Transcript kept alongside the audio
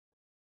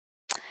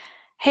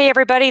Hey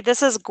everybody,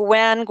 this is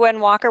Gwen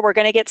Walker. We're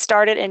going to get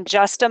started in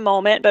just a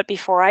moment, but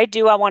before I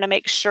do, I want to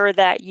make sure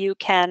that you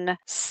can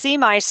see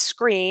my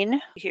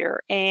screen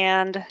here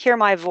and hear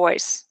my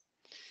voice.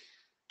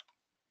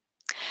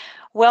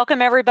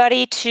 Welcome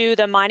everybody to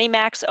the Mining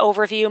Max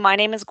overview. My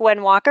name is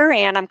Gwen Walker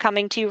and I'm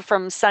coming to you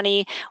from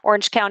sunny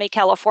Orange County,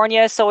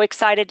 California. So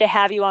excited to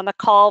have you on the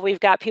call. We've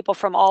got people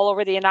from all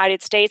over the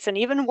United States and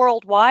even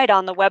worldwide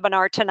on the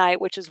webinar tonight,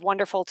 which is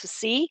wonderful to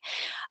see.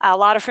 A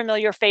lot of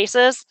familiar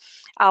faces.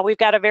 We've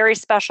got a very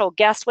special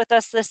guest with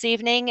us this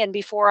evening, and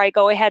before I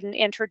go ahead and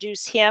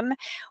introduce him,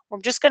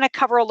 I'm just going to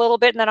cover a little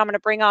bit, and then I'm going to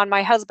bring on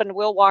my husband,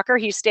 Will Walker.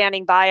 He's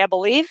standing by, I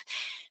believe.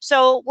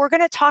 So we're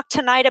going to talk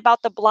tonight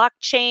about the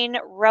blockchain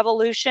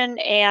revolution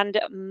and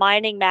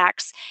Mining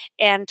Max,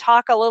 and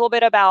talk a little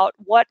bit about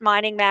what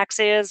Mining Max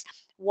is,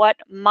 what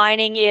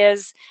mining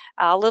is,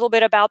 a little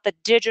bit about the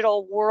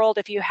digital world.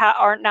 If you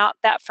are not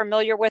that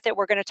familiar with it,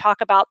 we're going to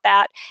talk about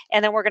that.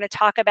 And then we're going to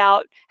talk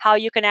about how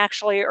you can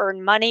actually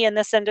earn money in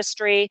this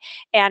industry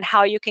and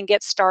how you can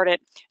get started.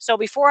 So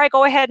before I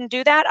go ahead and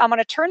do that, I'm going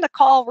to turn the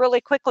call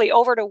really quickly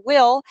over to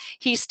Will.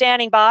 He's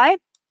standing by.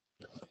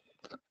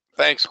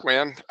 Thanks,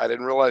 Gwen. I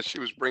didn't realize she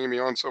was bringing me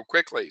on so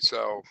quickly.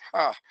 So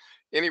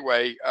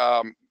anyway,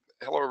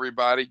 hello,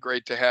 everybody.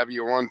 Great to have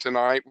you on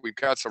tonight. We've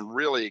got some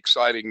really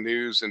exciting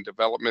news and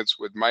developments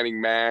with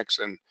Mining Max,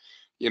 and,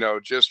 you know,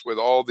 just with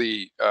all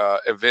the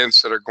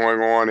events that are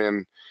going on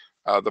in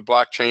the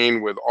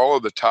blockchain with all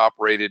of the top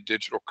rated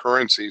digital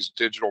currencies,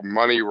 digital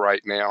money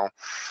right now.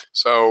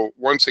 So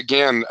once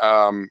again,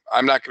 I'm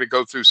not going to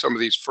go through some of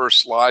these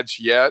first slides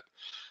yet.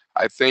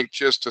 I think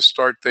just to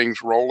start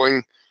things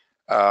rolling,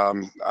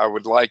 I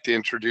would like to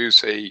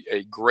introduce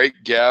a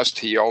great guest.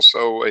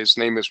 His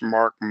name is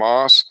Mark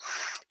Moss.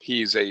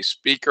 He's a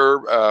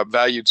speaker,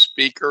 valued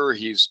speaker.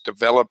 He's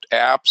developed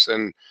apps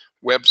and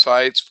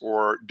websites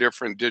for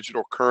different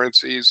digital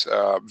currencies,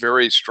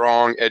 very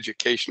strong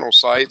educational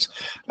sites.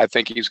 I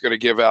think he's going to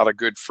give out a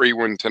good free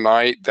one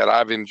tonight that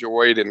I've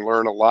enjoyed and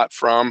learned a lot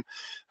from,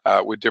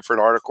 with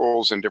different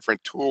articles and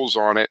different tools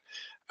on it.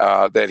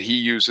 That he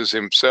uses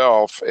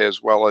himself,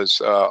 as well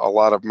as a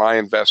lot of my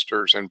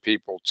investors and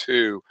people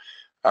too,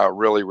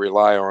 really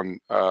rely on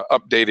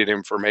updated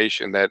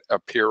information that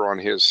appear on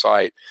his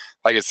site.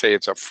 Like I say,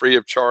 it's a free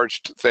of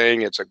charge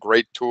thing. It's a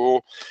great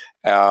tool.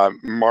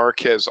 Mark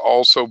has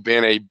also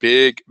been a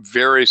big,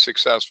 very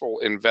successful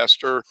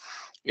investor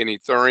in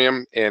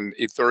Ethereum and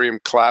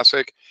Ethereum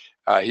Classic.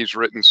 He's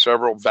written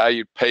several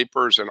valued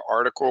papers and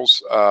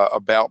articles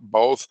about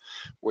both,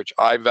 which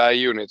I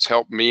value, and it's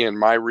helped me in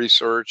my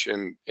research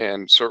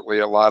and certainly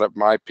a lot of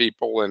my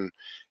people and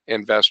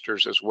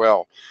investors as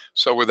well.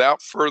 So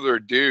without further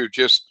ado,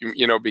 just,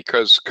 you know,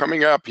 because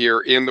coming up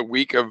here in the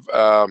week of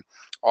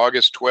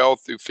August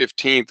 12th through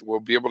 15th, we'll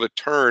be able to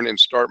turn and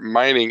start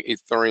mining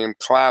Ethereum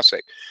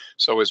Classic.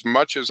 So as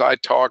much as I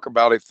talk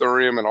about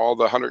Ethereum and all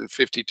the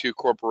 152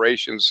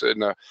 corporations in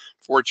the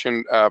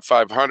Fortune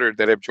 500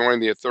 that have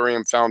joined the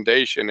Ethereum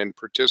Foundation and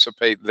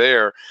participate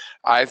there,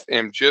 I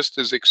am just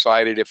as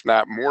excited, if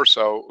not more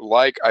so,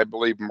 like I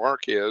believe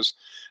Mark is,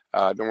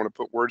 don't want to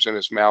put words in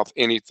his mouth,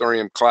 in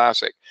Ethereum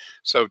Classic.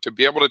 So to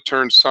be able to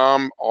turn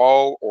some,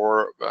 all,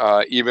 or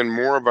even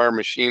more of our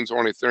machines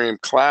on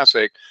Ethereum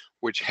Classic,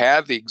 which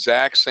had the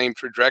exact same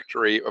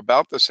trajectory,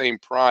 about the same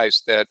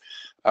price that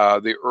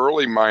the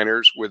early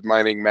miners with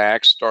Mining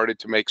Max started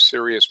to make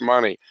serious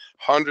money,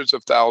 hundreds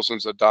of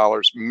thousands of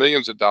dollars,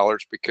 millions of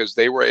dollars, because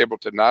they were able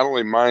to not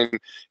only mine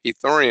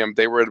Ethereum,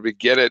 they were able to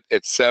get it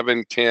at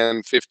 $7,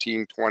 $10,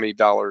 $15,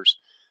 $20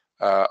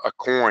 a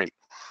coin.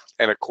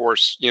 And of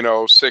course, you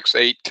know, 6,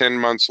 8, 10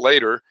 months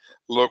later,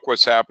 look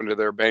what's happened to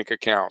their bank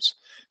accounts.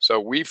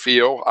 So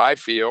I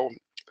feel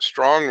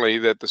strongly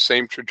that the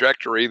same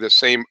trajectory, the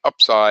same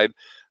upside,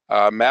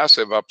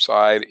 massive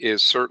upside,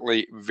 is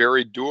certainly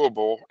very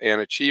doable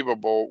and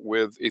achievable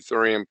with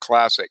Ethereum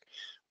Classic,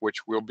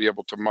 which we'll be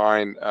able to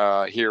mine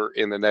here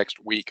in the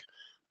next week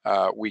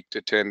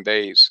to 10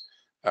 days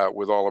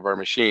with all of our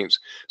machines.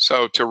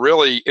 So to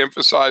really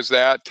emphasize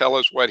that, tell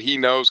us what he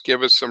knows,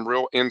 give us some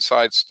real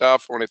inside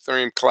stuff on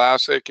Ethereum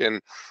Classic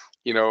and,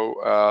 you know,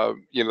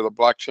 the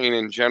blockchain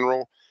in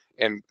general,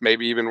 and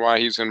maybe even why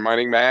he's in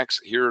Mining Max.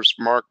 Here's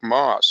Mark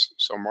Moss.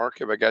 So Mark,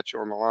 have I got you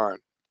on the line?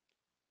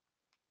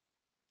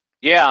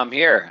 Yeah, I'm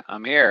here.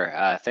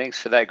 Thanks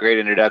for that great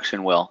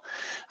introduction, Will.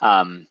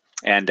 Yeah,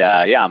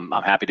 I'm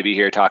happy to be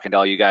here talking to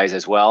all you guys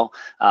as well.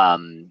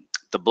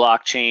 The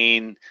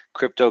blockchain,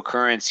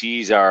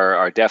 cryptocurrencies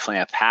are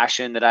definitely a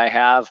passion that I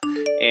have.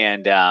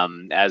 And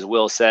as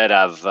Will said,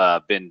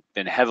 I've been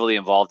heavily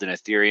involved in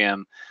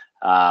Ethereum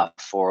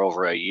for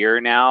over a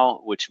year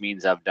now, which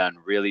means I've done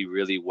really,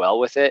 really well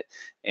with it.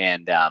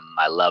 And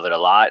I love it a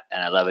lot,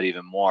 and I love it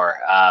even more.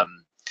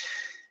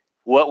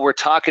 What we're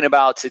talking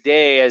about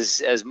today,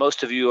 as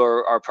most of you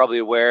are probably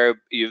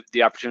aware,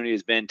 the opportunity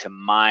has been to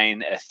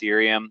mine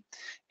Ethereum.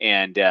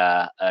 And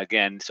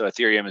again, so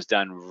Ethereum has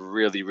done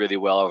really, really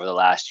well over the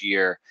last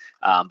year.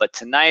 But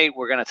tonight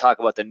we're going to talk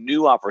about the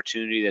new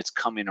opportunity that's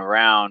coming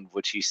around,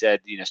 which he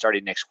said,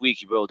 starting next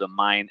week, you'll be able to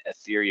mine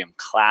Ethereum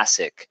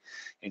Classic.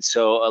 And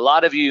so a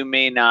lot of you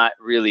may not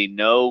really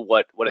know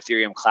what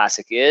Ethereum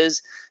Classic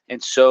is.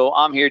 And so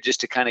I'm here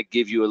just to kind of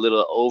give you a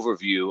little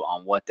overview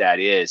on what that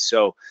is.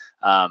 So,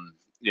 I'm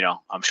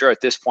sure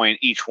at this point,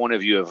 each one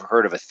of you have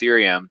heard of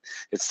Ethereum.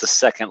 It's the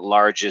second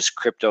largest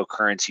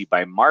cryptocurrency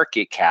by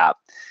market cap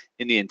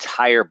in the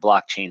entire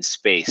blockchain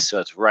space. So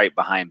it's right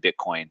behind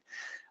Bitcoin.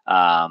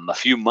 A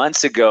few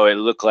months ago, it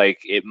looked like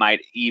it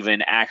might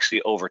even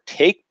actually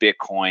overtake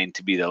Bitcoin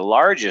to be the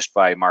largest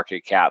by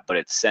market cap, but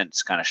it's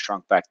since kind of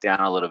shrunk back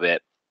down a little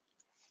bit,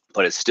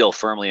 but it's still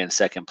firmly in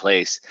second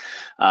place.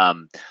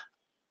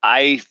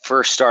 I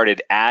first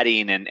started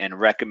adding and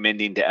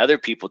recommending to other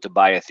people to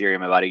buy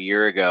Ethereum about a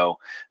year ago,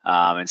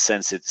 and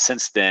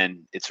since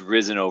then it's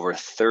risen over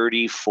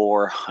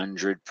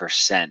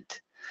 3,400%.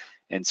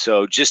 And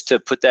so, just to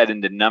put that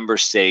into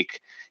numbers' sake,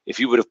 if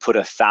you would have put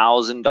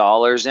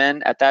 $1,000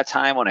 in at that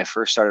time when I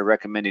first started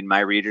recommending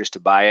my readers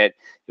to buy it,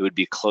 it would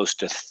be close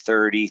to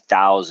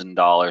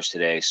 $30,000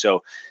 today.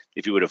 So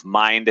if you would have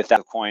mined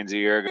 1,000 coins a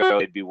year ago,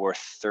 it'd be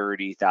worth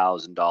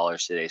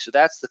 $30,000 today. So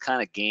that's the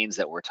kind of gains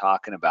that we're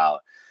talking about.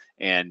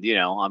 And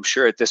I'm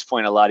sure at this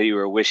point a lot of you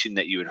are wishing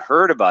that you had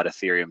heard about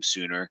Ethereum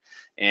sooner,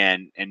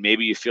 and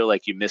maybe you feel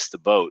like you missed the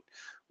boat.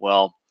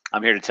 Well,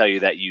 I'm here to tell you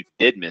that you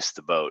did miss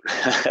the boat.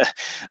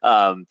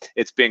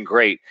 It's been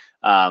great.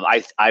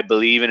 I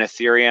believe in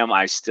Ethereum.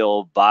 I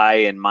still buy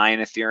and mine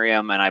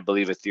Ethereum, and I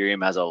believe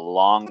Ethereum has a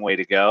long way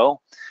to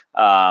go,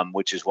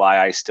 which is why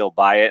I still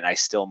buy it and I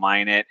still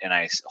mine it and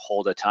I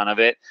hold a ton of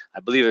it. I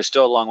believe there's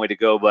still a long way to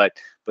go, but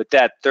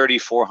that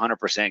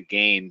 3,400%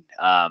 gain,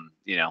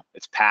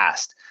 it's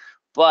past.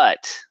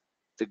 But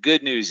the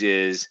good news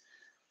is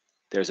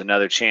there's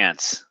another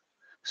chance.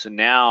 So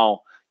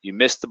now you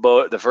missed the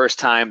boat the first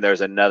time,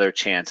 there's another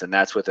chance, and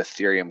that's with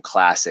Ethereum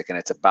Classic, and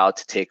it's about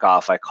to take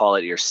off. I call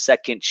it your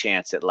second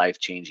chance at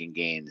life-changing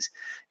gains.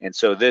 And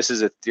so this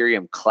is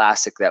Ethereum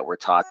Classic that we're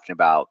talking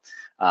about.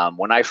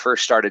 When I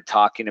first started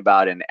talking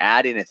about and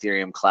adding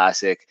Ethereum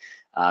Classic,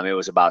 it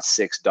was about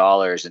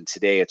 $6, and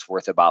today it's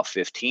worth about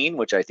 $15,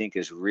 which I think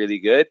is really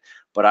good.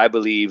 But I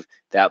believe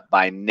that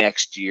by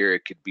next year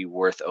it could be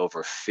worth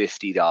over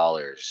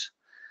 $50.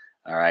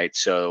 All right,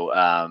 so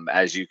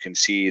as you can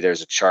see,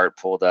 there's a chart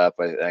pulled up.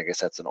 I guess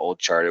that's an old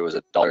chart. It was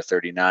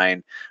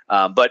 $1.39,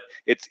 but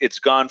it's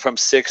gone from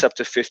 6 up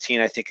to 15.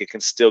 I think it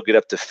can still get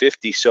up to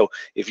 50. So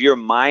if you're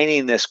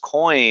mining this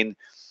coin,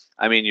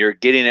 I mean, you're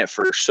getting it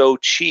for so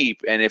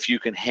cheap, and if you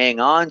can hang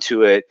on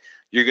to it,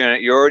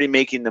 you're already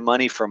making the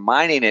money from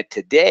mining it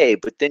today,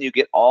 but then you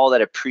get all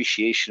that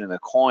appreciation in the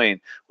coin,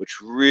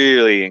 which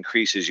really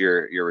increases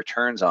your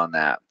returns on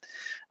that.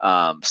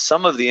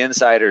 Some of the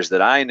insiders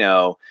that I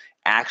know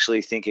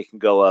actually think it can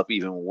go up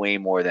even way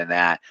more than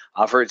that.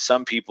 I've heard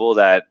some people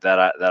that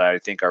I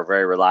think are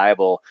very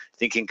reliable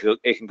thinking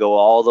it can go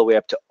all the way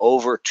up to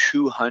over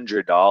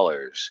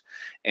 $200,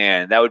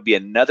 and that would be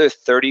another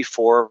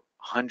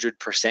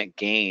 3,400%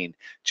 gain,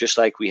 just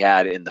like we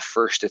had in the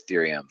first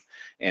Ethereum.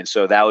 And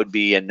so that would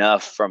be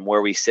enough from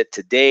where we sit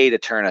today to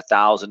turn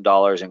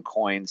 $1,000 in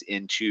coins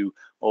into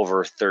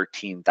over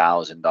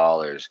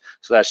 $13,000.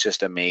 So that's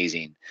just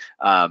amazing.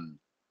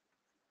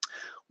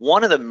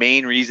 One of the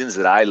main reasons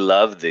that I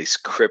love this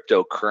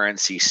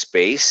cryptocurrency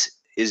space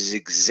is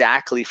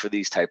exactly for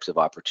these types of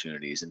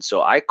opportunities. And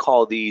so I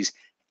call these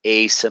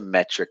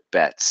asymmetric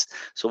bets.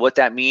 So what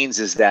that means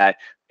is that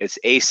it's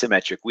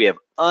asymmetric. We have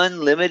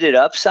unlimited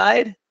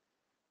upside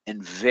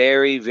and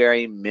very,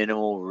 very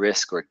minimal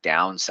risk or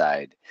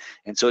downside.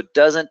 And so it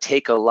doesn't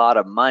take a lot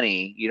of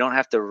money. You don't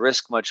have to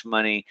risk much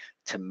money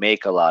to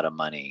make a lot of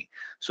money.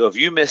 So if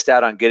you missed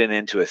out on getting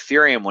into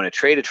Ethereum when it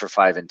traded for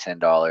 $5 and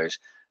 $10,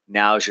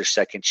 now is your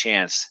second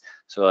chance.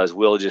 So as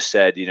Will just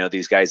said,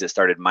 these guys that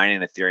started mining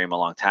Ethereum a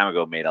long time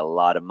ago made a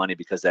lot of money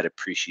because of that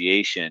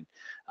appreciation.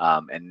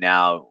 And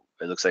now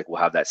it looks like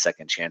we'll have that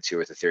second chance here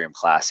with Ethereum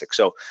Classic.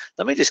 So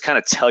let me just kind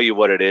of tell you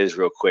what it is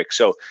real quick.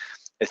 So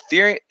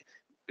Ethereum,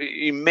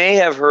 you may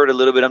have heard a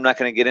little bit, I'm not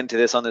going to get into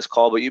this on this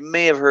call, but you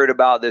may have heard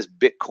about this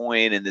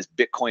Bitcoin and this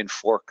Bitcoin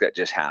fork that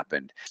just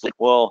happened.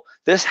 Well,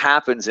 this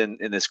happens in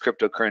this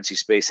cryptocurrency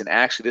space, and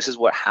actually this is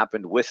what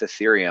happened with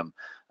Ethereum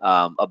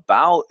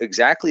about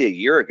exactly a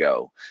year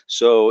ago.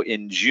 So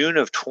in June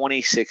of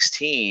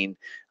 2016,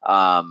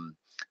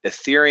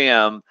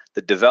 Ethereum,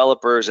 the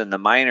developers and the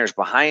miners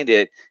behind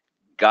it,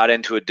 got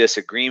into a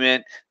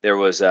disagreement. There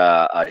was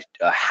a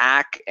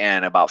hack,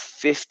 and about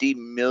 $50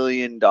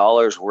 million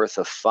worth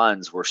of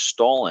funds were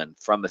stolen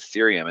from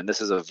Ethereum. And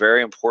this is a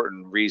very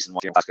important reason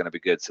why it's going to be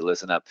good, so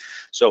listen up.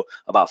 So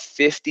about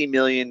 $50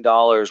 million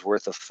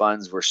worth of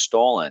funds were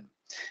stolen,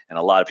 and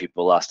a lot of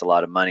people lost a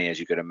lot of money, as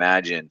you could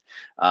imagine.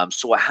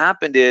 So what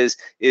happened is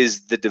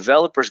the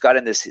developers got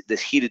in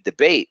this heated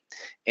debate,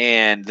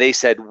 and they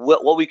said,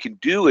 what we can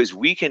do is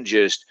we can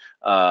just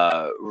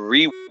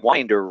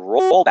rewind or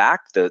roll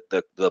back the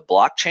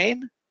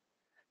blockchain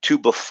to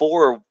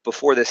before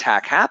this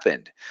hack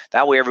happened.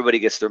 That way everybody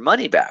gets their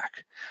money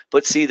back.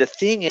 But see, the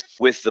thing is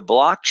with the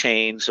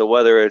blockchain, so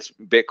whether it's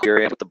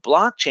Bitcoin, with the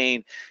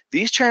blockchain,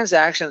 these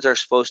transactions are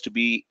supposed to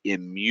be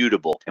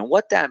immutable. And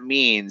what that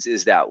means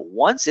is that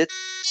once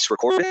it's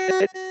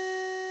recorded,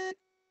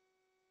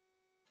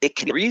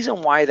 the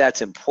reason why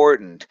that's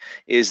important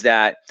is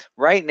that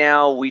right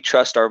now we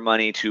trust our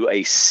money to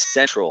a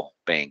central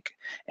bank,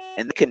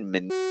 and they can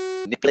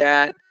manipulate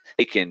that.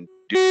 They can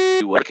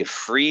do what? They can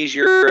freeze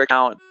your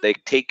account. They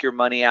can take your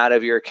money out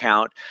of your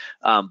account.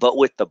 But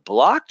with the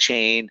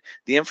blockchain,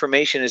 the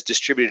information is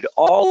distributed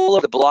all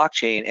over the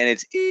blockchain, and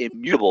it's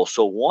immutable.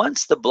 So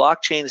once the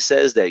blockchain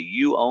says that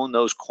you own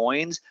those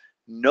coins,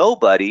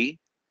 nobody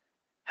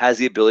has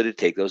the ability to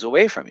take those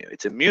away from you.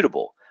 It's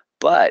immutable.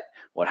 But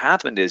what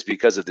happened is,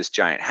 because of this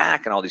giant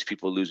hack and all these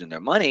people losing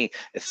their money,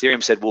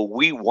 Ethereum said, well,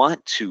 we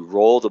want to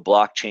roll the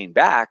blockchain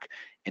back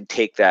and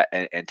take that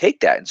and take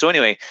that. And so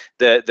anyway,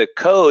 the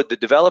code, the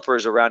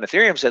developers around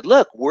Ethereum said,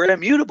 look, we're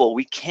immutable.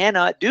 We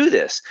cannot do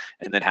this.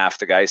 And then half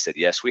the guys said,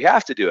 yes, we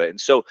have to do it. And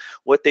so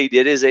what they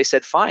did is they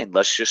said, fine,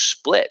 let's just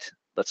split.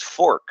 Let's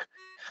fork.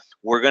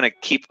 We're going to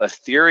keep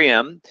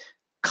Ethereum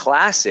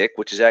Classic,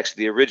 which is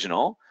actually the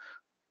original,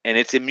 and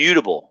it's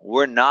immutable.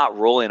 We're not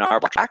rolling our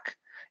back.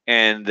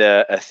 And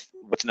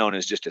what's known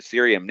as just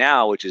Ethereum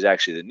now, which is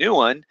actually the new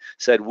one,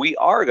 said we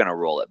are going to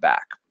roll it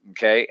back.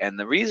 Okay, and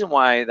the reason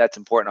why that's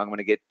important, I'm going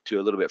to get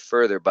to a little bit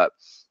further, but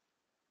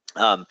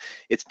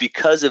it's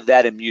because of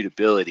that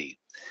immutability.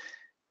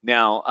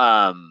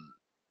 Now,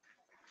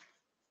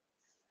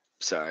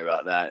 sorry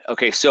about that.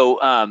 Okay, so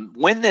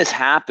when this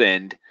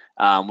happened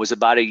was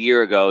about a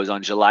year ago. It was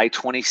on July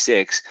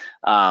 26.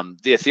 The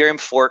Ethereum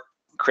fork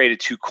created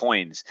 2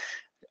 coins.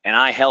 And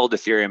I held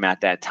Ethereum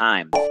at that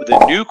time.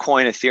 The new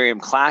coin,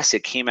 Ethereum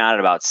Classic, came out at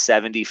about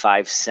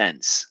 75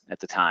 cents at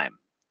the time.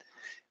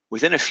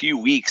 Within a few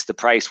weeks, the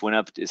price went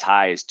up as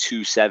high as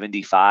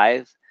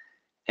 $2.75,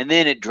 and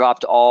then it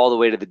dropped all the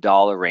way to the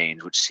dollar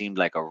range, which seemed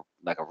like a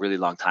really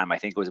long time. I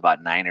think it was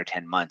about 9 or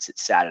 10 months. It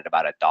sat at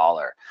about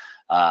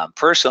 $1.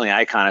 Personally,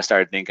 I kind of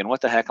started thinking,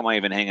 what the heck am I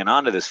even hanging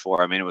on to this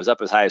for? I mean, it was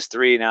up as high as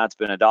 $3. Now it's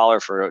been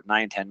 $1 for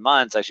 9, 10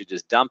 months. I should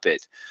just dump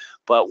it.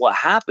 But what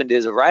happened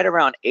is, right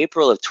around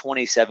April of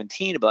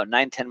 2017, about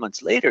 9, 10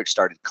 months later, it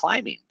started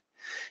climbing.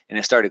 And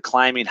it started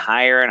climbing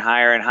higher and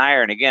higher and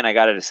higher. And again, I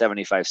got it at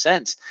 75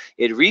 cents.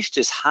 It reached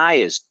as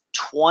high as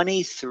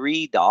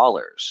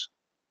 $23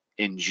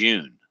 in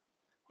June,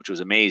 which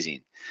was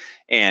amazing.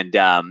 And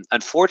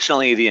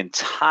unfortunately, the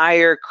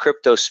entire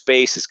crypto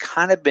space has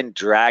kind of been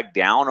dragged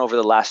down over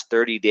the last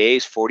 30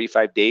 days,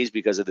 45 days,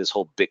 because of this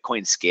whole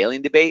Bitcoin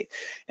scaling debate.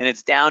 And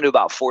it's down to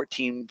about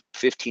 14,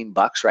 15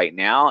 bucks right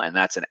now. And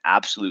that's an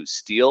absolute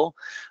steal.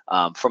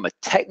 From a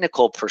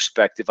technical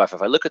perspective,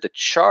 if I look at the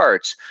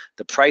charts,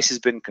 the price has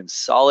been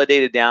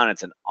consolidated down.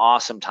 It's an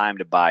awesome time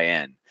to buy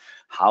in.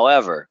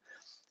 However,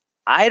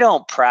 I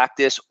don't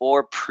practice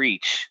or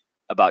preach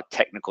about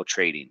technical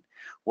trading.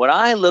 What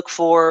I look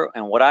for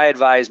and what I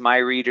advise my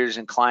readers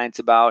and clients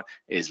about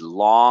is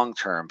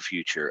long-term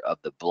future of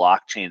the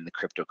blockchain and the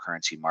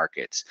cryptocurrency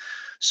markets.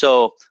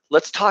 So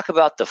let's talk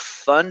about the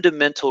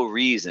fundamental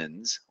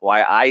reasons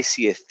why I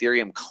see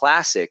Ethereum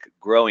Classic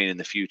growing in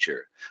the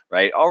future,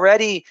 right?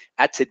 Already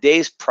at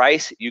today's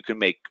price, you can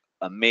make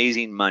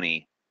amazing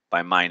money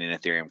by mining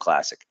Ethereum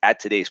Classic at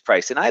today's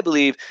price. And I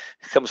believe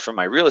it comes from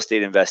my real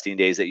estate investing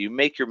days that you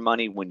make your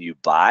money when you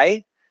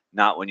buy,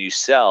 not when you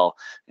sell.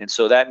 And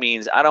so that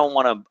means I don't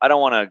want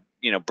to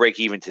break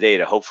even today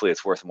to hopefully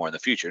it's worth more in the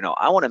future. No,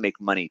 I want to make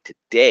money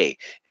today.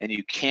 And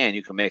you can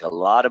make a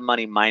lot of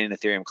money mining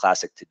Ethereum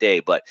Classic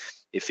today, but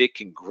if it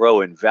can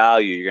grow in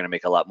value, you're going to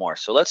make a lot more.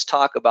 So let's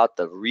talk about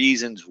the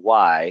reasons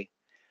why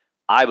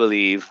I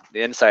believe,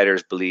 the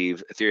insiders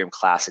believe, Ethereum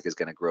Classic is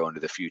going to grow into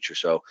the future.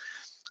 So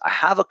I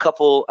have a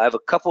couple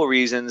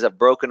reasons. I've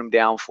broken them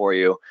down for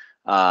you.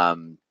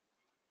 4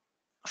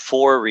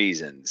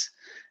 reasons.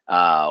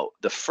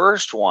 The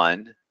first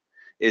one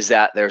is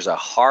that there's a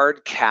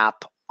hard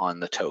cap on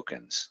the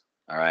tokens.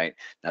 All right.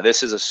 Now,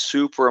 this is a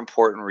super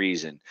important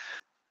reason.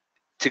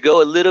 To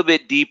go a little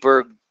bit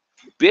deeper,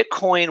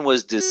 Bitcoin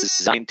was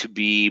designed to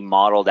be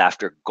modeled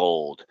after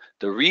gold.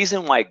 The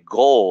reason why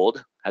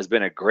gold has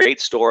been a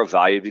great store of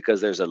value because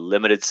there's a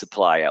limited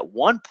supply. At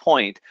one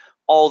point,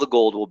 all the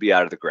gold will be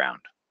out of the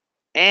ground.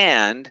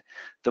 And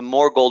the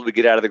more gold we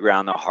get out of the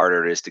ground, the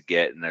harder it is to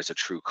get, and there's a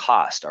true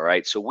cost, all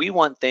right? So we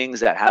want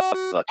things that have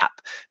a cap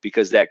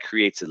because that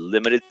creates a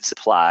limited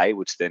supply,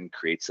 which then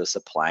creates a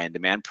supply and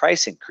demand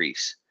price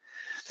increase,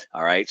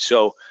 all right?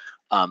 So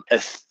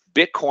if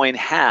Bitcoin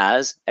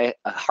has a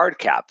hard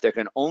cap, there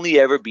can only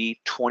ever be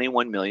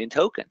 21 million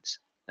tokens.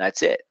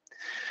 That's it.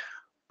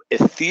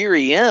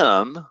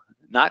 Ethereum,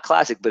 not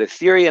Classic, but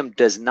Ethereum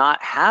does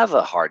not have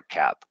a hard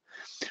cap.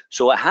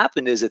 So what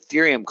happened is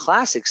Ethereum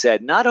Classic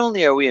said, not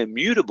only are we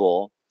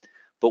immutable,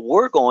 but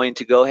we're going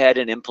to go ahead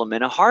and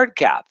implement a hard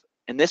cap.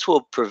 And this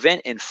will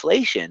prevent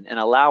inflation and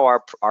allow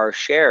our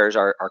shares,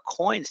 our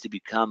coins to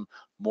become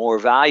more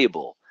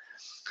valuable.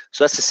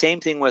 So that's the same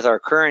thing with our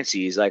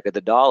currencies, like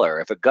the dollar.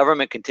 If a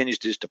government continues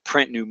to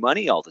print new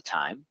money all the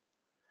time,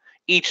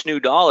 each new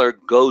dollar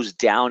goes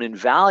down in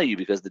value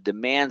because the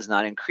demand's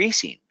not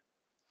increasing.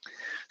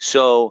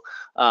 So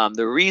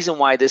the reason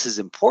why this is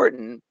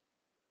important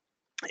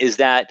is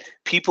that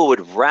people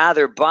would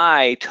rather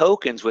buy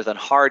tokens with a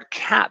hard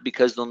cap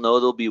because they'll know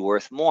they'll be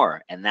worth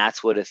more. And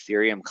that's what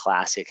Ethereum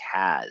Classic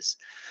has.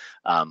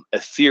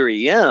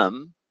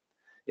 Ethereum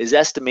is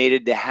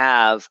estimated to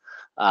have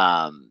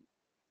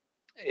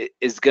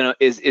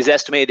is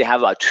estimated to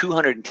have about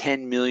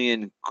 210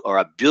 million or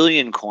a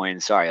billion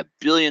coins, a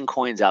billion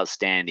coins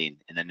outstanding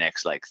in the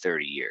next like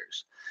 30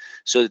 years.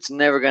 So it's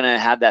never going to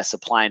have that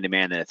supply and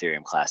demand that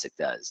Ethereum Classic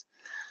does.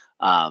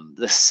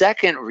 The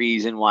second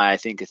reason why I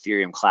think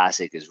Ethereum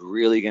Classic is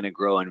really going to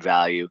grow in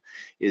value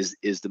is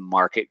the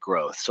market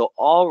growth. So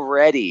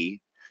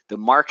already the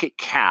market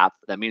cap,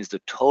 that means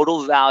the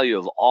total value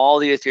of all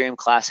the Ethereum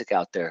Classic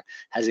out there,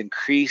 has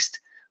increased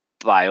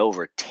by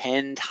over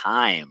 10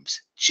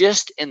 times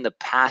just in the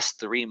past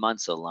 3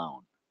 months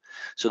alone.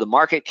 So the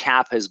market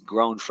cap has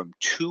grown from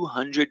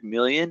 200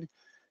 million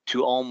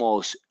to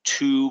almost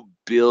 $2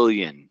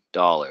 billion.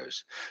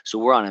 So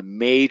we're on a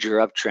major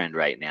uptrend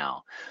right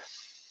now.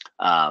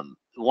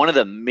 One of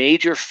the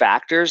major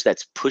factors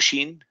that's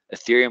pushing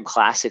Ethereum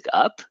Classic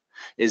up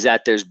is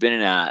that there's been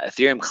an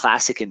Ethereum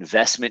Classic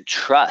investment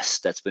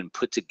trust that's been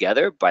put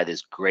together by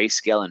this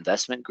Grayscale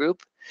investment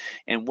group.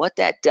 And what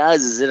that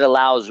does is it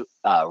allows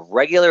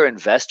regular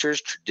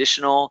investors,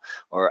 traditional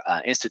or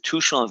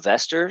institutional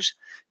investors,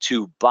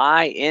 to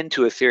buy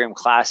into Ethereum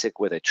Classic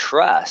with a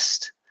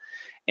trust.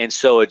 And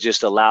so it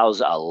just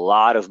allows a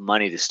lot of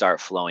money to start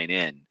flowing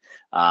in.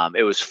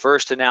 It was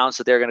first announced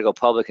that they're going to go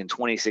public in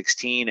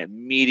 2016.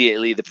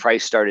 Immediately, the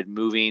price started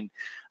moving.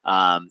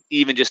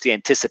 Even just the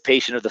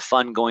anticipation of the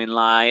fund going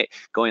live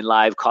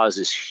caused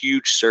this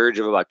huge surge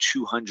of about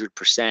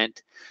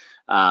 200%.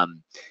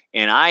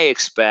 And I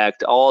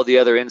expect, all the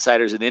other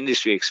insiders in the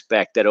industry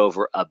expect, that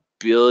over $1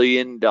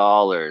 billion,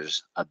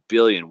 $1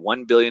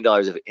 billion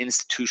of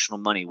institutional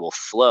money will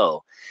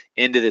flow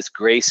into this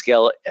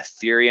Grayscale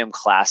Ethereum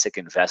Classic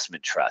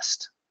Investment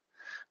Trust.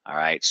 All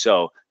right,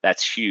 so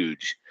that's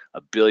huge.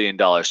 $1 billion.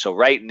 So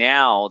right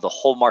now the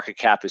whole market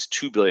cap is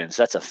 $2 billion.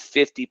 So that's a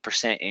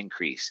 50%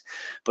 increase.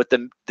 But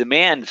the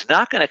demand is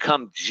not going to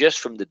come just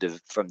from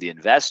the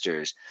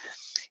investors.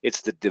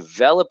 It's the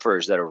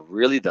developers that are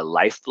really the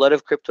lifeblood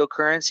of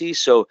cryptocurrency.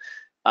 So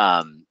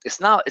it's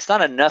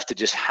not enough to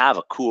just have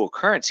a cool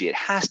currency. It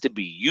has to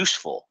be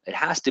useful. It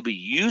has to be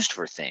used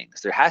for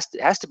things. It has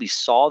to be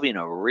solving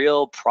a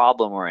real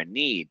problem or a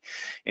need.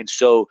 And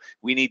so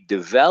we need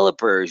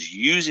developers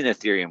using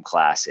Ethereum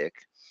Classic.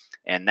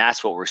 And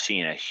that's what we're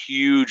seeing. A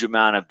huge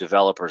amount of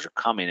developers are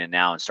coming in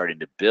now and starting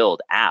to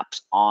build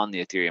apps on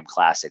the Ethereum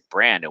Classic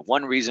brand. And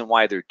one reason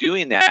why they're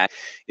doing that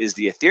is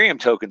the Ethereum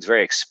token is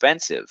very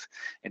expensive.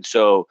 And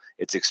so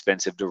it's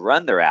expensive to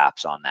run their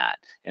apps on that.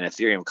 And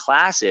Ethereum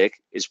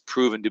Classic is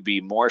proven to be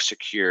more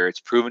secure.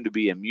 It's proven to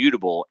be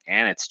immutable,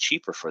 and it's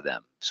cheaper for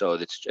them. So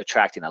it's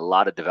attracting a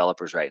lot of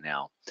developers right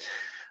now.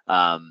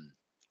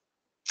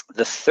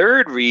 The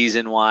third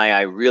reason why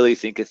I really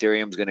think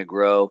Ethereum is going to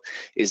grow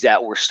is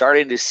that we're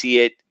starting to see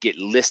it get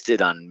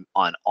listed on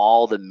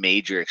all the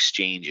major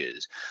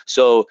exchanges.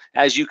 So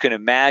as you can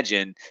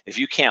imagine, if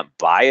you can't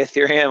buy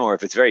Ethereum, or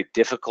if it's very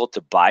difficult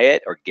to buy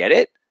it or get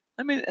it,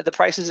 I mean, the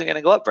price isn't going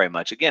to go up very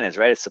much. Again,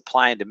 it's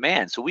supply and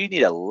demand. So we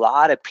need a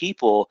lot of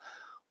people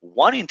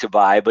wanting to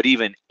buy, but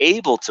even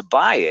able to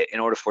buy it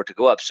in order for it to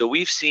go up. So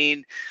we've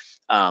seen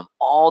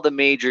all the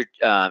major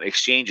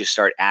exchanges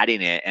start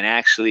adding it, and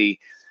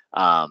actually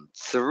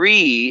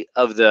 3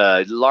 of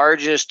the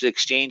largest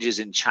exchanges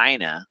in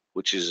China,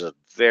 which is a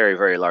very,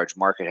 very large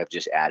market, have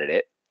just added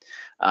it.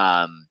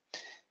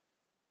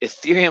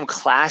 Ethereum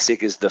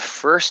Classic is the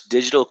first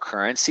digital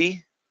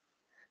currency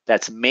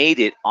that's made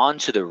it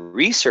onto the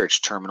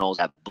research terminals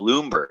at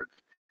Bloomberg.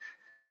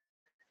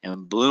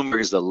 And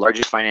Bloomberg is the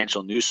largest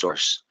financial news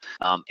source.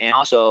 And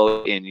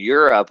also in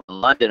Europe,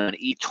 in London, on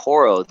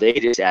eToro, they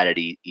just added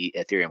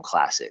Ethereum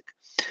Classic.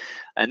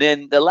 And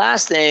then the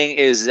last thing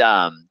is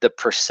the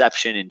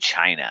perception in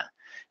China.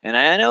 And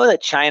I know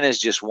that China is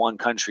just one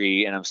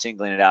country, and I'm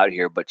singling it out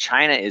here, but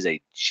China is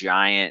a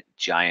giant,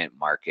 giant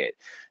market.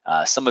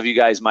 Some of you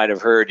guys might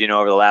have heard,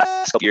 over the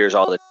last couple years,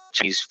 all the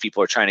Chinese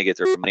people are trying to get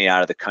their money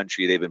out of the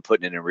country. They've been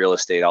putting it in real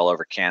estate all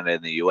over Canada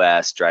and the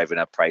US, driving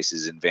up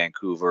prices in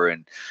Vancouver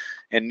and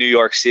New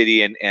York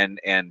City and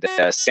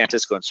San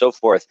Francisco and so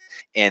forth.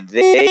 And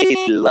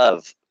they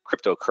love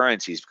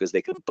cryptocurrencies because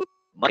they can put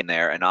money in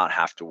there and not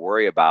have to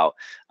worry about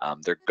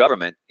their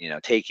government,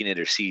 taking it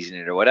or seizing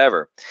it or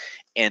whatever.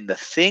 And the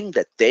thing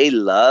that they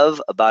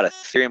love about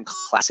Ethereum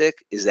Classic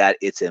is that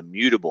it's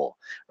immutable,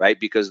 right?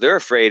 Because they're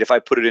afraid if I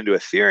put it into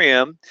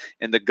Ethereum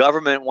and the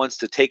government wants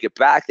to take it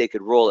back, they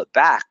could roll it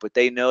back. But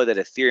they know that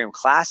Ethereum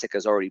Classic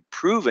has already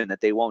proven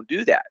that they won't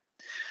do that.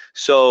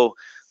 So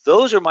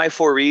those are my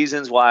 4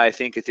 reasons why I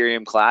think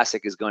Ethereum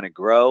Classic is going to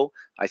grow.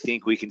 I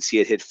think we can see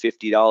it hit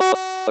 $50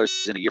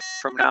 in a year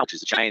from now, which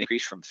is a giant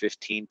increase from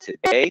 15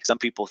 today. Some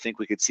people think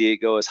we could see it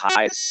go as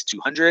high as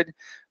 200.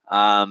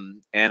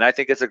 And I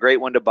think it's a great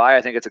one to buy.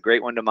 I think it's a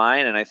great one to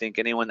mine. And I think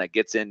anyone that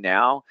gets in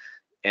now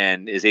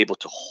and is able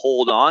to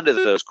hold on to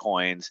those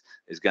coins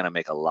is going to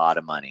make a lot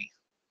of money.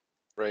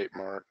 Great,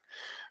 Mark.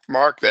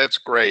 Mark, that's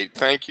great.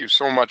 Thank you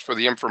so much for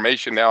the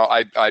information. Now,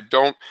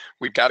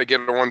 we've got to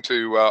get on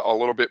to a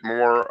little bit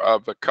more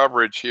of the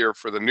coverage here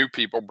for the new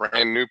people,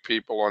 brand new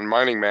people on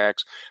Mining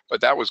Max,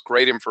 but that was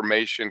great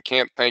information.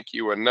 Can't thank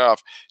you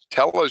enough.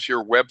 Tell us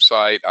your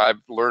website.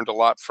 I've learned a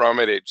lot from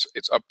it. It's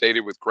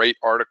updated with great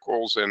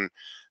articles and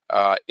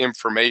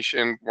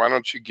information. Why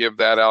don't you give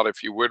that out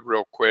if you would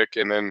real quick,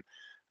 and then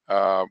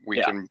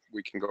we can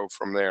go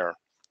from there.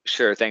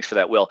 Sure, thanks for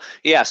that, Will.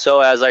 Yeah, so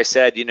as I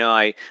said, you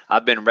know,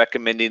 I've been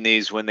recommending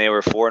these when they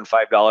were $4 and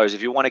 $5.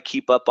 If you want to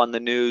keep up on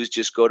the news,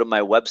 just go to my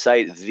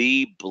website,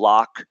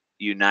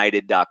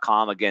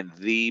 theblockunited.com. Again,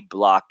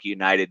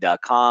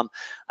 theblockunited.com.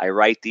 I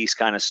write these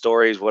kind of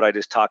stories, what I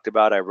just talked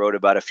about, I wrote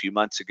about a few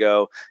months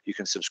ago. You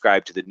can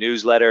subscribe to the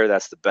newsletter.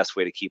 That's the best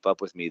way to keep up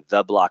with me,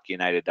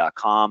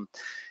 theblockunited.com.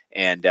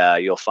 And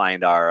you'll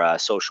find our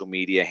social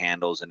media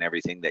handles and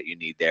everything that you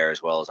need there,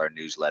 as well as our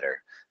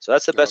newsletter. So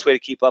that's the best way to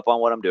keep up on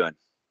what I'm doing.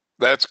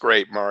 That's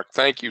great, Mark.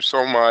 Thank you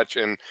so much.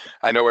 And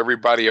I know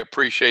everybody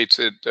appreciates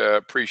it,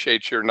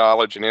 appreciates your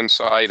knowledge and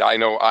insight. I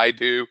know I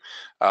do.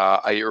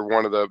 You're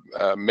one of the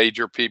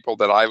major people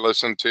that I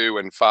listen to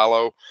and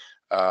follow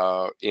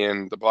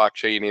in the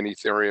blockchain, in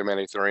Ethereum and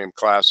Ethereum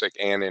Classic,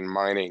 and in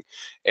mining.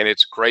 And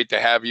it's great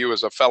to have you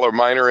as a fellow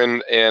miner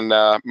in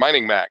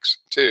Mining Max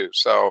too.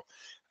 So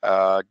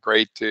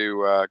great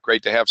to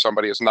have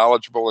somebody as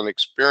knowledgeable and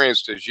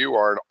experienced as you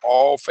are in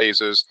all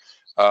phases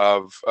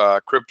of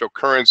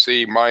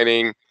cryptocurrency,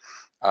 mining,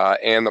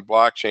 and the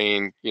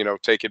blockchain, you know,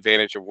 take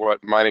advantage of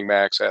what Mining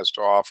Max has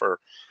to offer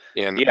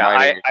in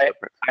mining. I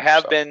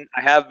have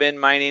been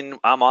mining.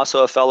 I'm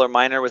also a fellow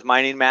miner with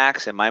Mining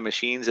Max, and my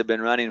machines have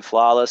been running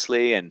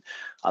flawlessly, and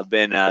I've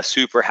been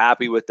super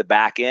happy with the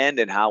back end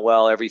and how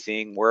well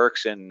everything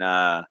works, and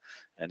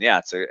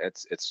yeah,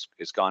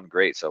 it's gone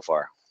great so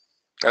far.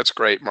 That's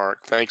great,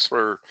 Mark. Thanks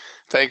for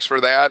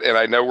that, and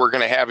I know we're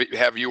going to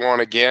have you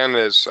on again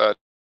as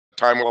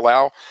time will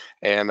allow,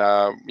 and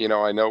you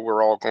know, I know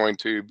we're all going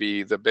to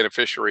be the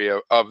beneficiary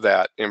of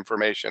that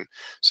information.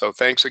 So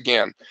thanks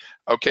again.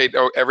 Okay,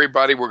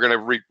 everybody, we're going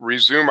to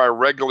resume our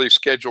regularly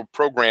scheduled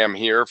program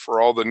here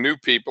for all the new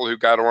people who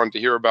got on to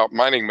hear about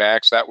Mining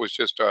Max. That was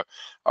just a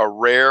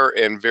rare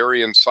and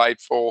very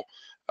insightful,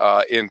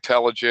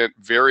 intelligent,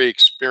 very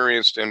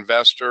experienced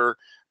investor,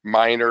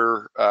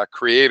 miner,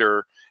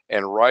 creator,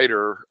 and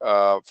writer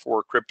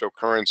for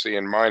cryptocurrency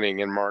and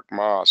mining in Mark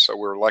Moss. So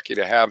we're lucky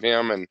to have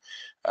him, and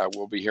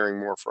we'll be hearing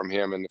more from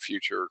him in the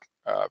future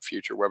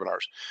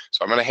webinars.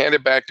 So I'm going to hand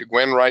it back to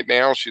Gwen right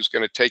now. She's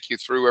going to take you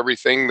through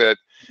everything that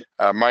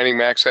Mining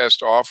Max has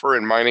to offer,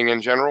 and mining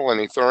in general, and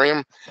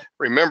Ethereum.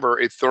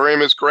 Remember,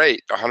 Ethereum is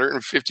great.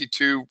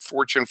 152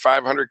 Fortune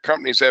 500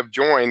 companies have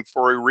joined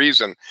for a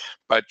reason.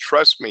 But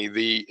trust me,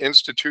 the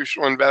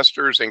institutional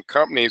investors and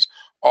companies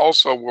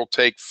also will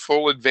take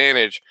full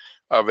advantage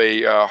of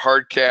a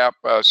hard cap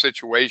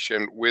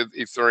situation with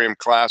Ethereum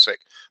Classic.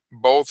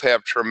 Both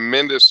have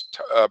tremendous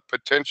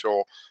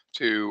potential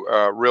to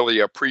really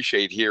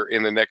appreciate here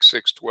in the next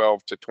 6,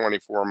 12 to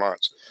 24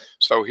 months.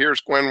 So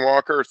here's Gwen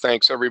Walker.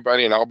 Thanks,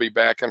 everybody, and I'll be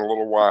back in a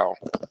little while.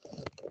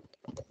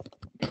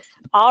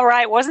 All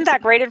right, wasn't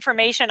that great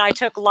information? I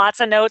took lots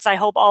of notes. I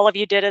hope all of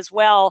you did as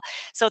well.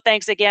 So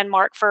thanks again,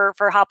 Mark, for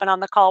hopping on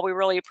the call. We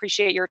really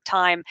appreciate your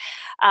time.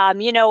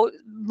 You know,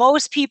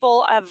 most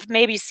people have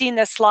maybe seen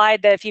this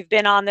slide that if you've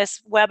been on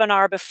this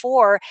webinar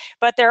before,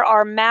 but there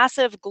are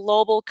massive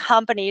global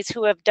companies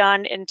who have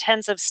done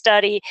intensive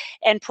study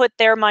and put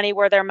their money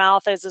where their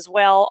mouth is as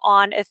well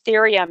on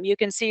Ethereum. You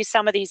can see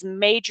some of these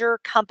major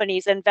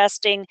companies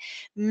investing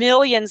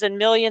millions and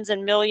millions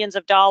and millions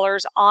of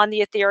dollars on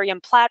the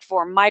Ethereum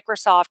platform.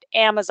 Microsoft,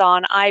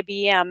 Amazon,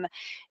 IBM,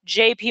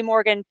 JP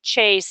Morgan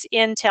Chase,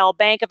 Intel,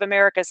 Bank of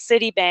America,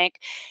 Citibank.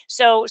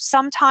 So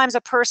sometimes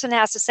a person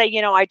has to say,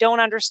 you know, I don't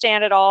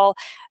understand it all.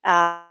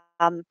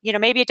 You know,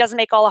 maybe it doesn't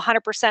make all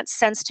 100%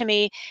 sense to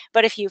me,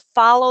 but if you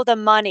follow the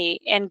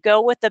money and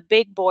go with the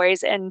big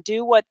boys and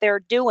do what they're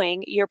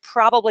doing, you're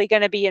probably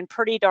going to be in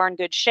pretty darn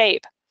good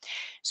shape.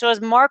 So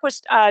as Mark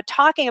was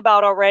talking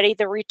about already,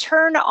 the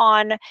return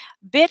on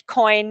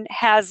Bitcoin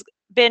has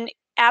been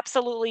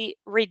absolutely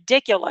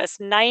ridiculous,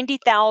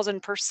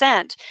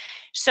 90,000%.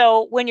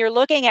 So when you're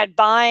looking at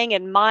buying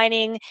and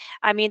mining,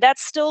 I mean,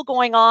 that's still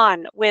going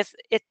on with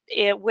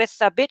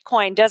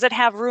Bitcoin. Does it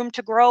have room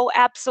to grow?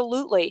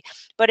 Absolutely.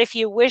 But if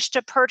you wish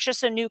to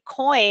purchase a new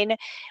coin,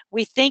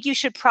 we think you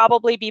should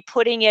probably be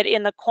putting it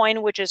in the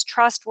coin which is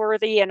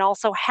trustworthy and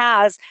also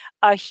has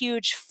a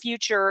huge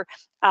future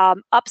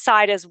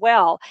upside as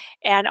well.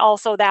 And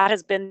also that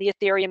has been the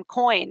Ethereum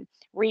coin.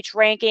 reach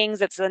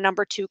rankings. It's the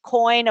 #2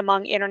 coin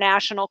among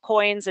international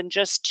coins in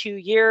just 2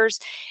 years.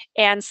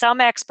 And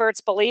some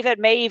experts believe it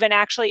may even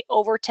actually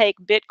overtake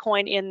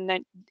Bitcoin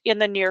in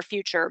the near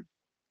future.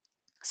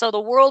 So the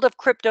world of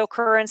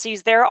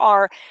cryptocurrencies, there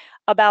are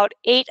about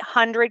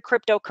 800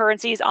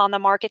 cryptocurrencies on the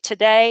market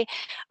today.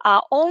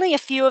 Only a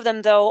few of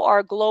them, though,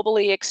 are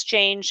globally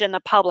exchanged in the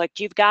public.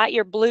 You've got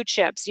your blue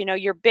chips,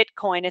 your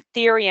Bitcoin,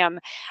 Ethereum.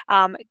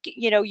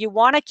 You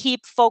want to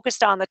keep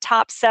focused on the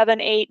top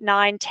 7, 8,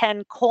 9,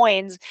 10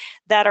 coins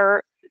that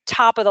are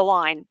top of the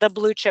line, the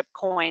blue chip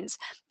coins.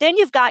 Then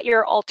you've got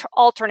your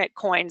alternate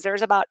coins.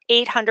 There's about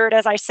 800,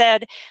 as I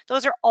said.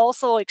 Those are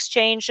also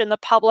exchanged in the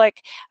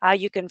public.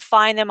 You can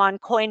find them on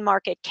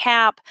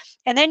CoinMarketCap.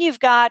 And then you've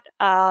got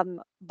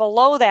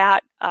below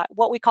that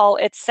what we call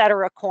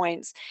etc.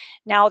 coins.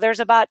 Now there's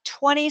about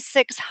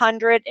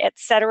 2,600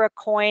 etc.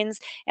 coins,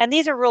 and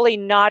these are really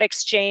not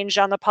exchanged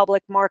on the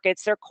public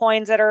markets. They're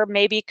coins that are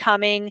maybe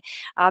coming.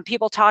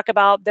 People talk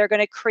about they're going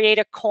to create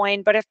a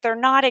coin, but if they're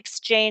not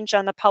exchanged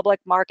on the public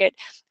market,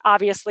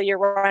 obviously you're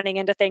running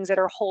into things that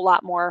are a whole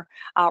lot more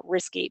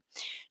risky.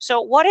 So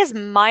what is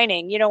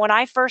mining? When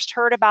I first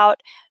heard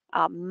about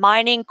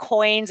mining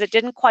coins, it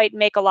didn't quite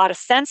make a lot of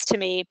sense to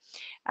me.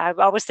 I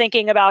was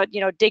thinking about,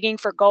 digging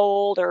for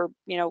gold or,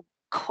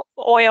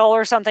 oil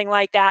or something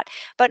like that.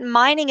 But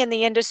mining in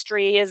the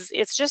industry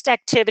it's just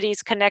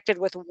activities connected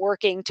with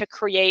working to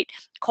create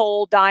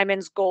coal,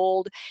 diamonds,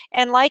 gold.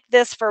 And like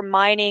this for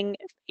mining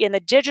in the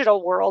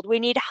digital world, we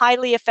need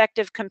highly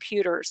effective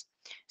computers.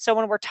 So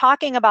when we're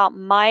talking about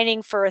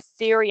mining for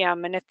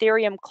Ethereum and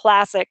Ethereum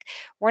Classic,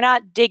 we're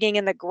not digging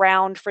in the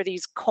ground for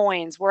these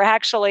coins. We're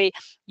actually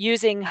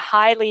using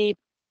highly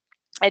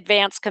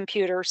advanced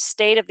computers,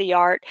 state of the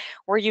art.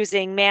 We're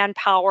using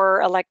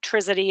manpower,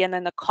 electricity, and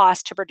then the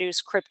cost to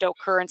produce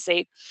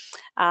cryptocurrency.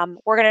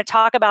 We're going to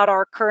talk about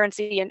our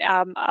currency and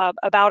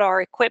about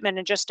our equipment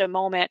in just a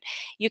moment.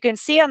 You can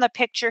see on the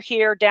picture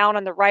here down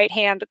in the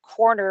right-hand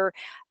corner,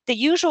 the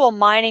usual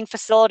mining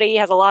facility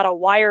has a lot of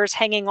wires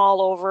hanging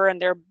all over,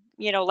 and they're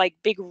like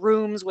big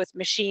rooms with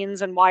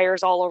machines and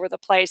wires all over the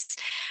place.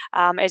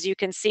 As you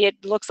can see,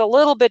 it looks a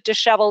little bit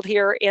disheveled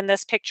here in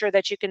this picture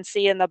that you can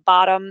see in the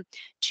bottom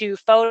 2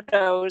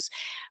 photos.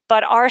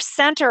 But our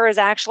center is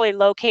actually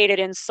located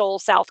in Seoul,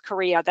 South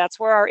Korea. That's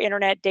where our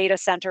internet data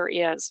center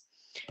is.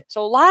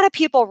 So a lot of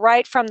people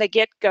right from the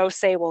get-go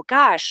say, well,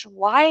 gosh,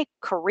 why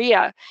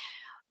Korea?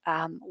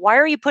 Why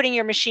are you putting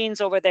your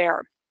machines over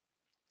there?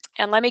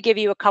 And let me give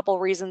you a couple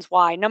reasons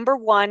why. Number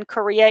one,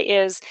 Korea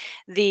is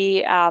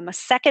the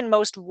second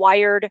most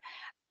wired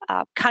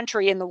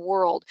country in the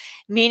world,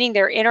 meaning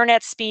their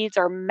internet speeds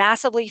are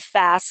massively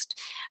fast.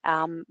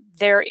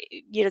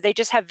 They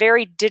just have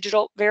very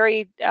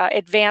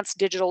advanced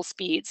digital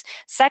speeds.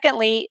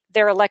 Secondly,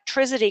 their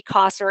electricity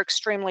costs are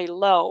extremely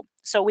low.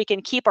 So we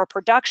can keep our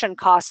production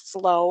costs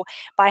low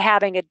by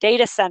having a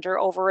data center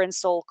over in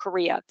Seoul,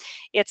 Korea.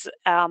 It's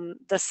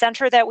the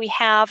center that we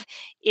have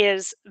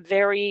is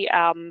very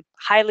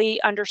highly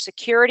under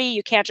security.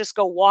 You can't just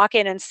go walk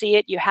in and see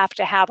it. You have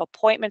to have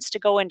appointments to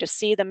go in to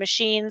see the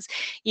machines.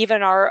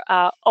 Even our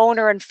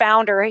owner and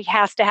founder, he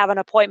has to have an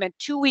appointment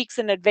 2 weeks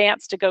in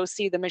advance to go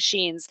see the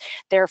machines.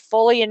 They're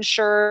fully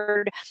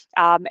insured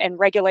and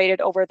regulated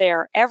over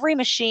there. Every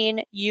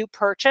machine you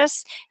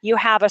purchase, you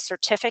have a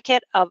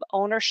certificate of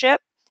ownership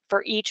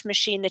for each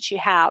machine that you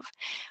have.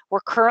 We're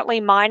currently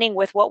mining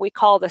with what we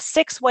call the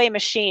 6-way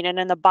machine, and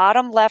in the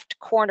bottom left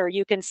corner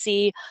you can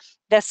see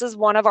this is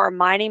one of our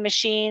mining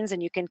machines,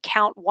 and you can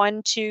count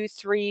 1, 2,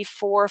 3,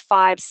 4,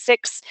 5,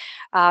 6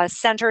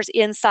 centers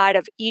inside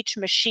of each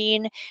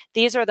machine.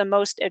 These are the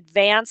most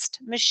advanced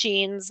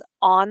machines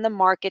on the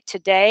market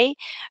today.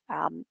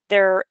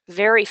 They're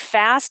very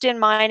fast in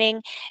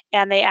mining,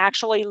 and they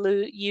actually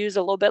use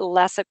a little bit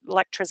less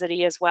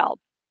electricity as well.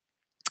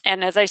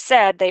 And as I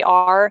said, they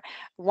are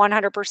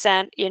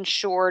 100%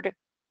 insured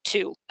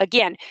too.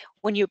 Again,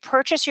 when you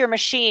purchase your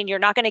machine, you're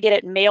not going to get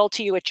it mailed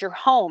to you at your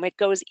home. It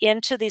goes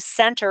into the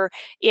center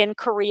in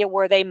Korea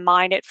where they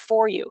mine it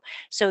for you.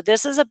 So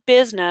this is a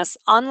business,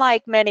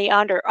 unlike many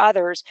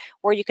others,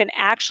 where you can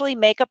actually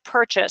make a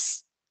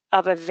purchase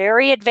of a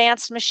very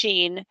advanced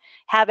machine,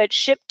 have it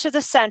shipped to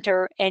the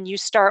center, and you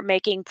start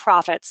making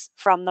profits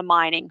from the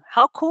mining.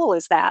 How cool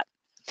is that?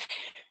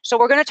 So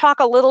we're going to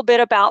talk a little bit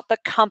about the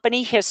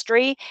company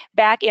history.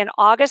 Back in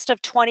August of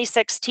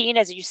 2016,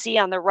 as you see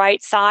on the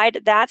right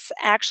side, that's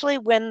actually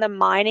when the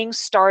mining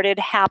started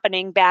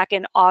happening back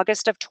in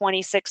August of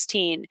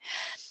 2016.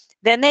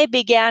 Then they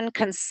began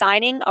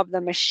consigning of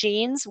the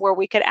machines where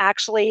we could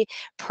actually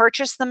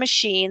purchase the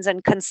machines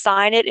and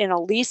consign it in a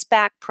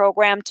leaseback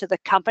program to the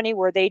company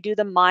where they do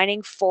the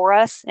mining for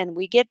us and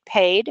we get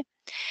paid.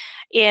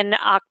 In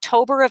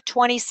October of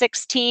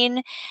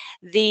 2016,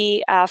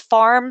 the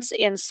farms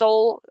in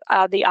Seoul,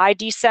 the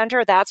ID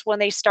Center, that's when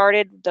they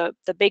started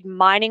the big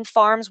mining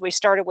farms. We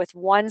started with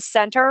 1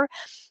 center.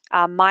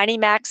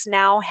 MinyMax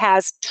now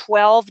has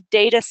 12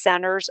 data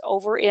centers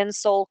over in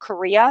Seoul,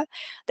 Korea.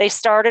 They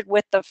started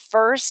with the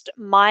first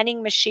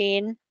mining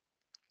machine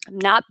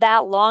Not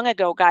that long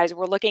ago, guys.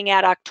 We're looking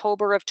at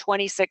October of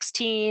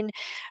 2016,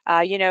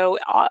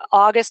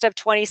 August of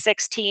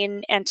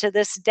 2016, and to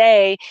this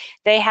day,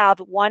 they have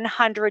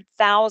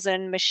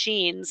 100,000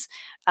 machines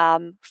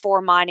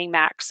for Mining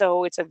Max.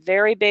 So it's a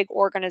very big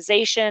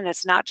organization.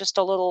 It's not just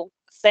a little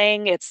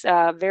thing. It's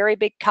a very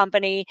big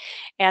company,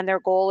 and their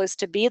goal is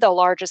to be the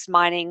largest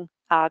mining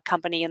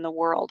company in the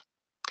world.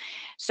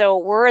 So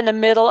we're in the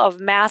middle of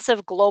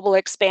massive global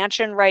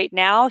expansion right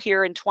now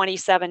here in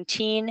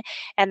 2017,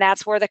 and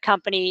that's where the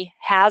company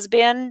has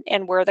been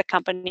and where the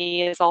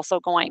company is also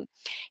going.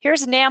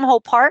 Here's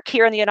Namho Park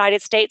here in the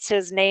United States.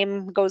 His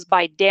name goes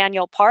by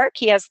Daniel Park.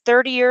 He has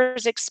 30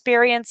 years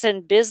experience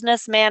in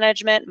business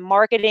management,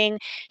 marketing.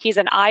 He's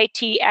an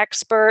IT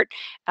expert,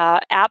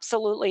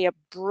 absolutely a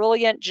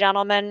brilliant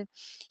gentleman.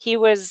 He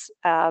was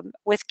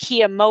with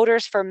Kia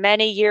Motors for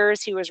many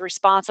years. He was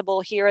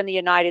responsible here in the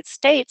United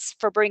States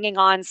for bringing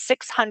on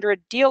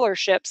 600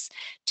 dealerships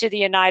to the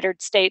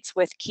United States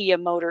with Kia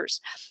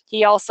Motors.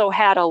 He also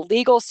had a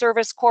legal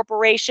service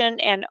corporation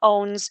and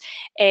owns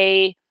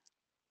a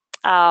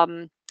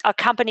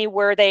company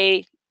where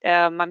they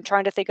I'm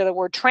trying to think of the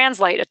word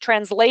translate, a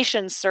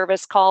translation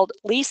service called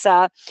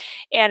Lisa,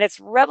 and it's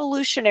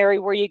revolutionary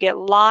where you get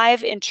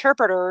live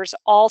interpreters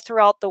all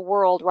throughout the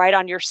world right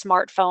on your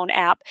smartphone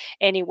app,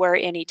 anywhere,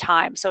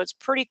 anytime. So it's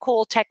pretty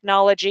cool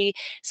technology.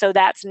 So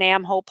that's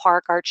Namho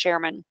Park, our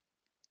chairman.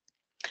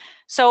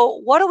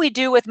 So what do we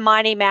do with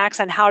Mining Max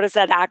and how does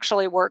that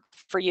actually work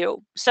for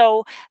you?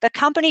 So the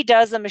company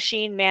does the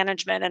machine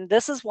management, and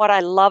this is what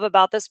I love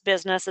about this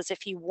business is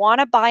if you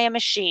want to buy a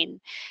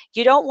machine,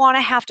 you don't want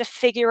to have to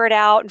figure it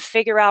out and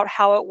figure out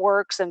how it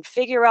works and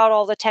figure out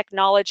all the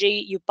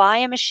technology. You buy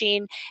a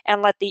machine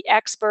and let the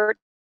experts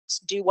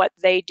do what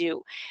they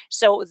do.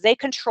 So they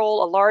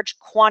control a large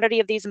quantity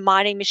of these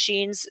mining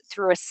machines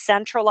through a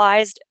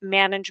centralized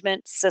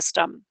management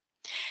system.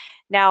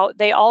 Now,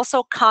 they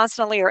also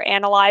constantly are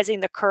analyzing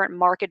the current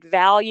market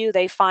value.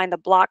 They find the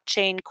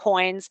blockchain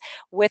coins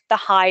with the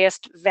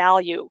highest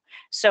value.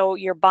 So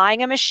you're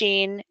buying a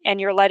machine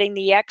and you're letting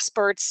the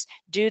experts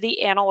do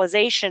the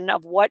analyzation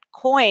of what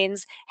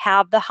coins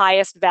have the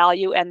highest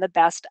value and the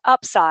best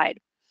upside.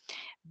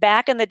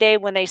 Back in the day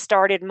when they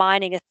started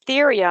mining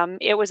Ethereum,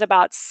 it was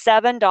about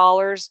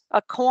 $7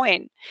 a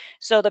coin.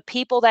 So the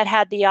people that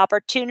had the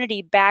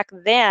opportunity back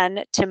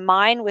then to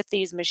mine with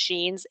these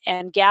machines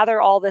and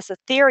gather all this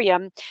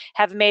Ethereum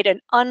have made an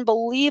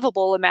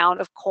unbelievable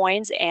amount of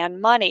coins and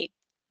money.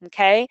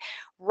 Okay.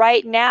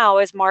 Right now,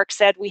 as Mark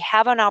said, we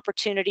have an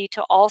opportunity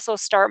to also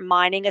start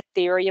mining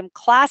Ethereum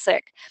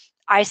Classic.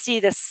 I see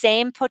the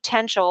same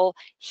potential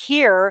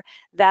here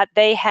that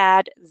they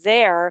had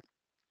there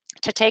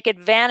to take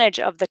advantage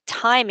of the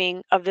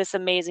timing of this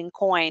amazing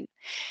coin.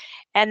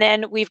 And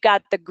then we've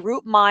got the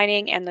group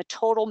mining and the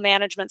total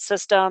management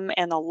system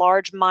and the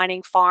large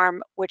mining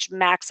farm, which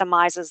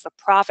maximizes the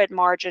profit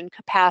margin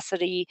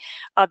capacity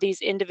of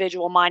these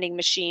individual mining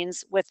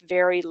machines with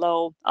very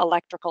low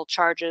electrical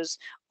charges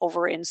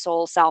over in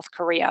Seoul, South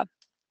Korea.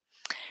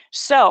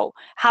 So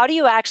how do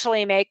you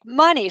actually make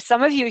money?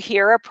 Some of you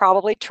here are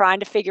probably trying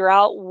to figure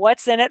out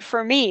what's in it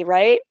for me,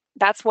 right?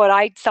 That's what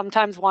I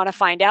sometimes want to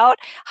find out.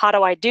 How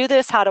do I do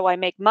this? How do I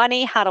make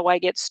money? How do I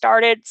get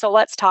started? So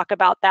let's talk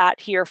about that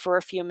here for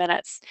a few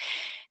minutes.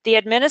 The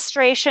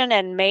administration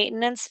and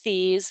maintenance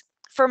fees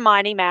for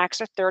Mining Max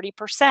are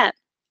 30%.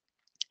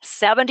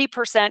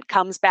 70%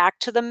 comes back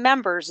to the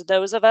members,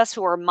 those of us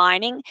who are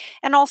mining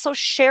and also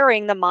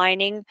sharing the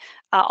mining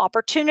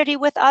opportunity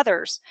with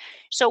others.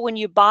 So when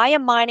you buy a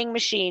mining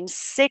machine,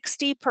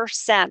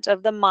 60%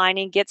 of the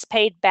mining gets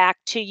paid back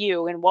to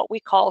you in what we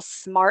call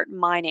smart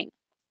mining.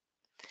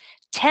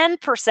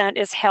 10%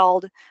 is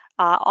held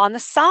on the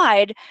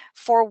side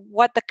for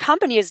what the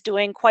company is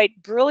doing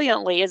quite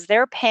brilliantly is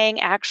they're paying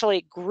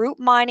actually group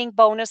mining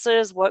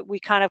bonuses, what we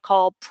kind of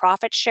call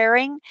profit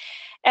sharing,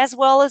 as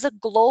well as a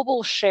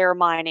global share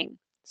mining.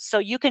 So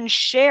you can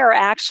share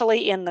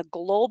actually in the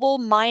global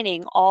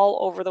mining all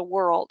over the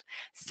world.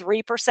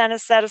 3%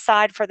 is set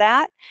aside for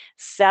that.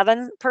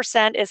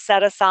 7% is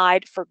set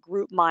aside for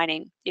group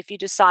mining if you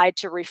decide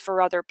to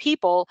refer other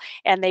people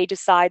and they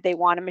decide they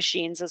want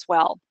machines as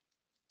well.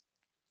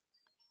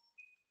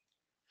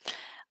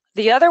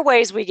 The other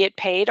ways we get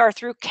paid are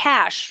through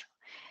cash.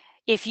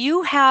 If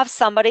you have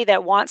somebody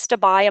that wants to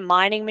buy a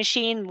mining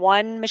machine,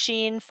 1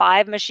 machine,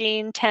 5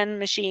 machine, 10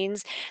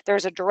 machines,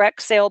 there's a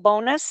direct sale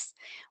bonus.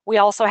 We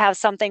also have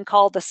something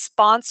called the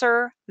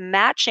sponsor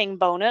matching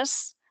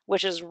bonus,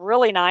 which is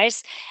really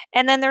nice.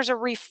 And then there's a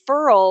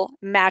referral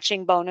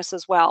matching bonus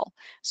as well.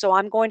 So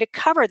I'm going to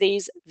cover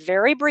these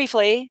very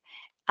briefly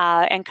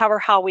and cover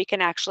how we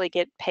can actually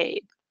get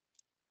paid.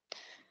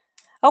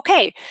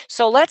 Okay,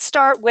 so let's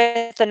start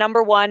with the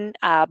number one,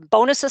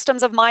 bonus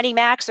systems of Mining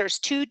Max. There's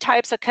 2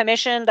 types of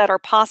commission that are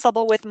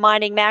possible with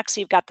Mining Max.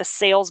 You've got the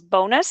sales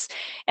bonus,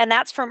 and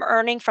that's from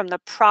earning from the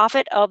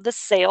profit of the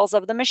sales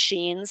of the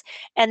machines.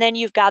 And then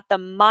you've got the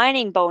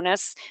mining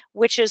bonus,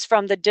 which is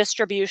from the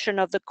distribution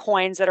of the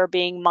coins that are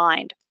being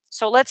mined.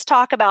 So let's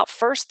talk about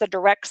first the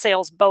direct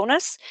sales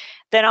bonus.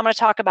 Then I'm going to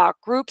talk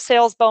about group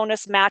sales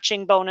bonus,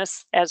 matching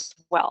bonus as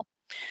well.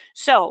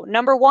 So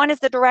number one is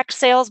the direct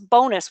sales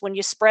bonus. When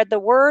you spread the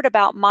word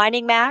about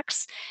Mining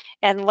Max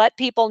and let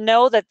people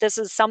know that this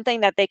is something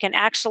that they can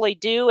actually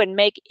do and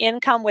make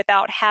income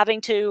without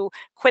having to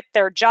quit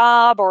their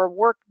job or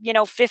work,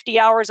 50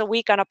 hours a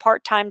week on a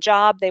part-time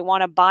job, they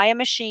want to buy a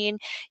machine,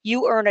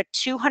 you earn a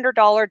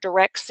 $200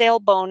 direct sale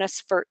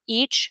bonus for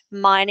each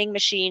mining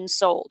machine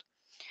sold.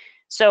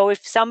 So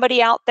if somebody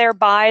out there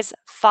buys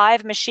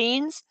 5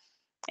 machines,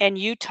 and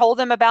you told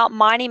them about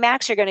Mining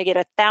Max, you're going to get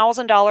a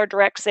 $1,000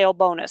 direct sale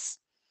bonus.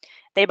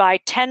 They buy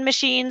 10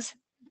 machines,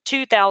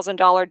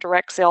 $2,000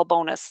 direct sale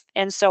bonus,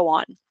 and so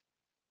on.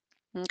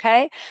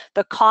 Okay,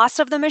 the cost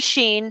of the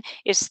machine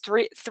is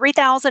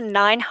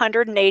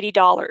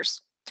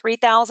 $3,980.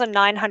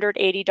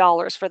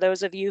 $3,980. For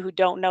those of you who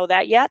don't know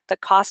that yet, the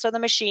cost of the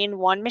machine,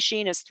 one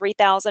machine, is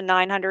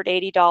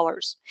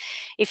 $3,980.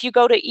 If you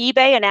go to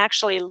eBay and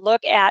actually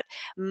look at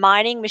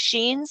mining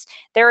machines,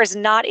 there is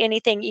not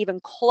anything even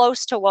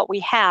close to what we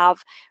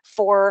have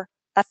for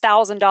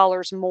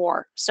 $1,000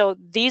 more. So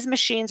these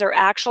machines are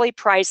actually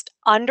priced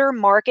under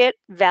market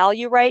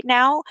value right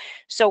now.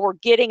 So we're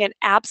getting an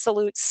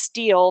absolute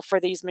steal for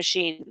these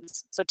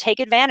machines. So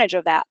take advantage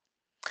of that.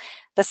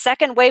 The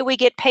second way we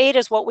get paid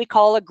is what we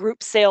call a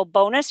group sale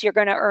bonus. You're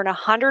going to earn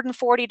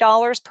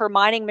 $140 per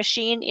mining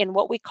machine in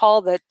what we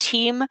call the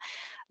team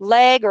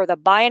leg or the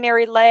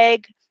binary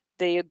leg,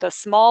 the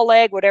small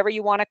leg, whatever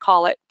you want to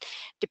call it.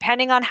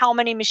 Depending on how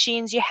many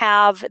machines you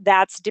have,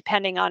 that's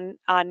depending on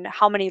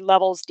how many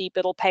levels deep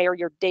it'll pay, or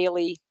your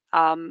daily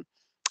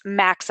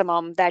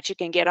maximum that you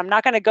can get. I'm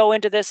not going to go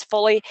into this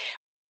fully,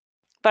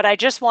 but I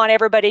just want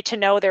everybody to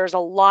know there's a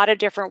lot of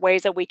different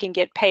ways that we can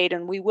get paid,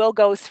 and we will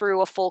go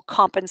through a full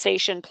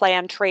compensation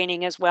plan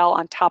training as well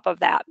on top of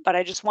that. But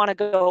I just want to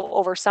go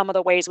over some of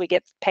the ways we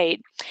get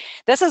paid.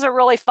 This is a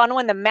really fun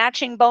one, the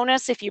matching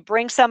bonus. If you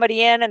bring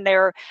somebody in and they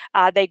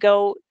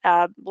go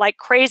like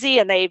crazy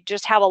and they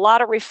just have a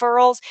lot of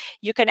referrals,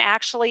 you can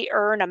actually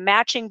earn a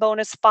matching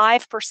bonus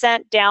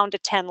 5% down to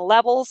 10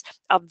 levels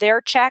of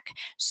their check.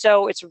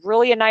 So it's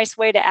really a nice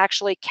way to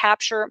actually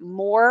capture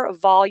more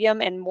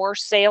volume and more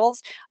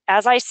sales.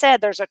 As I said,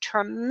 there's a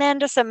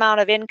tremendous amount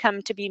of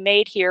income to be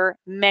made here,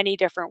 many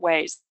different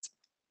ways.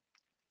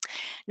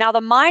 Now, the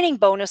mining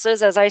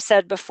bonuses, as I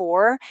said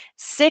before,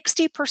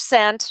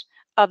 60%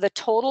 of the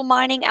total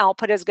mining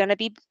output is going to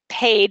be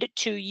paid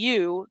to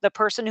you, the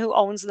person who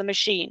owns the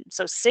machine.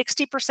 So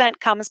 60%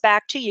 comes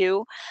back to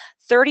you.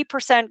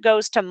 30%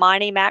 goes to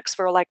Mining Max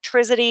for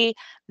electricity,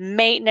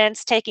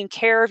 maintenance, taking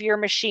care of your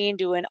machine,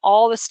 doing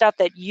all the stuff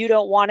that you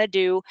don't want to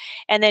do.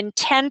 And then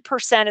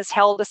 10% is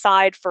held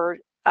aside for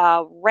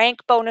rank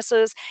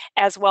bonuses,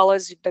 as well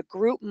as the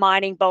group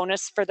mining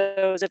bonus for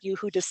those of you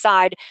who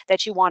decide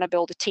that you want to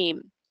build a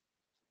team.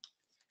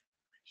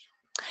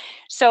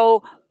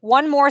 So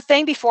one more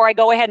thing before I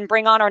go ahead and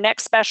bring on our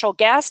next special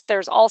guest,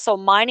 there's also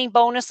mining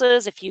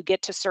bonuses if you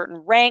get to certain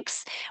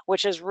ranks,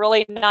 which is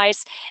really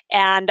nice.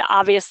 And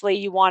obviously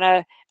you want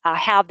to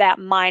have that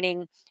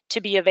mining to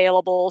be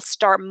available.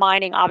 Start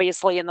mining,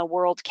 obviously, and the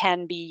world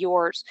can be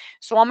yours.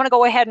 So I'm going to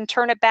go ahead and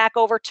turn it back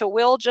over to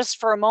Will just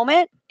for a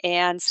moment,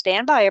 and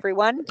stand by,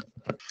 everyone.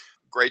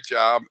 Great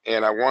job.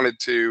 And I wanted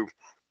to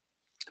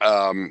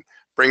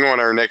bring on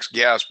our next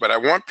guest, but I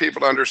want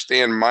people to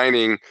understand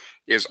mining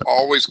is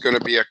always going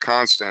to be a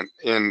constant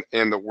in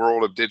the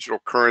world of digital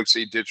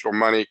currency, digital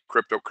money,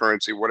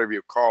 cryptocurrency, whatever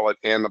you call it,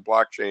 and the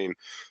blockchain.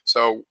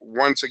 So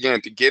once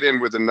again, to get in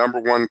with the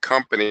 #1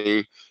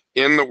 company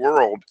in the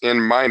world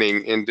in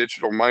mining, in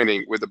digital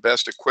mining, with the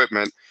best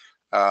equipment,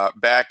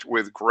 backed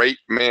with great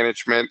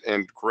management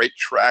and great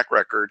track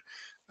record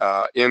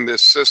in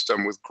this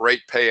system with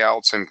great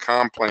payouts and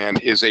comp plan,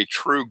 is a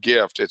true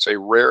gift. It's a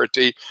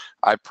rarity.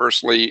 I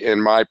personally,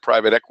 in my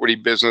private equity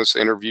business,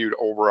 interviewed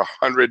over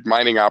 100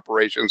 mining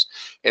operations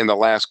in the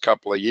last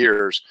couple of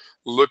years,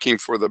 looking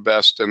for the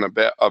best and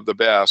of the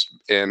best,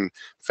 and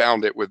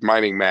found it with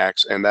Mining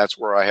Max. And that's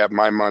where I have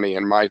my money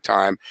and my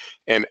time,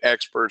 and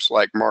experts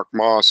like Mark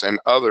Moss and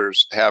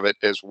others have it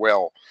as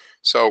well.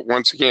 So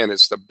once again,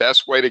 it's the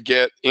best way to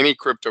get any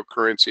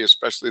cryptocurrency,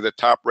 especially the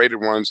top rated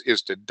ones,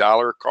 is to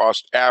dollar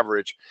cost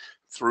average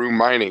through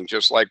mining.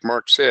 Just like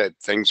Mark said,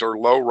 things are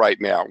low right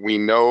now. We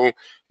know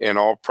in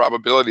all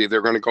probability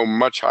they're going to go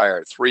much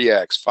higher,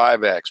 3x,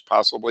 5x,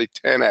 possibly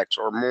 10x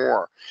or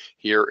more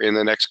here in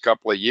the next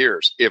couple of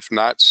years, if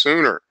not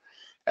sooner,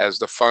 as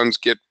the funds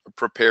get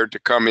prepared to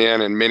come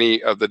in and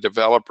many of the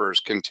developers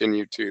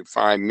continue to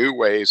find new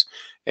ways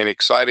and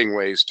exciting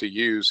ways to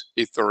use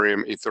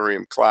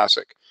Ethereum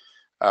Classic.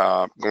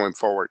 Going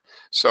forward.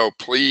 So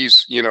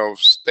please,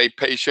 stay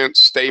patient,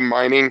 stay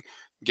mining,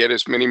 get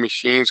as many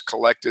machines,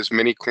 collect as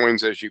many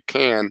coins as you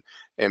can,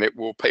 and it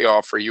will pay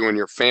off for you and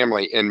your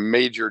family in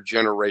major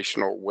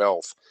generational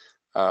wealth,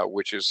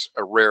 which is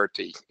a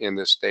rarity in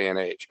this day and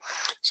age.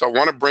 So I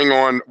want to bring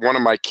on one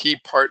of my key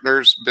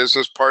partners,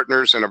 business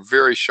partners, and a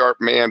very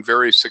sharp man,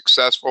 very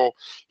successful.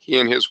 He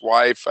and his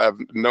wife, I've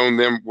known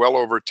them well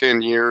over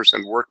 10 years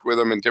and worked with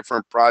them in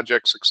different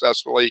projects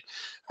successfully.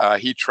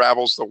 He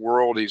travels the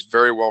world. He's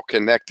very well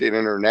connected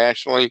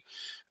internationally.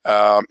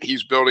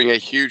 He's building a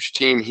huge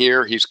team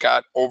here. He's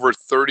got over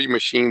 30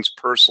 machines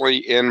personally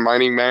in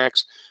Mining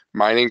Max,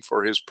 mining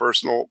for his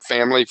personal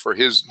family, for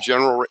his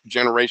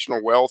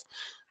generational wealth,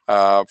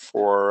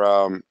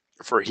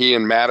 for he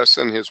and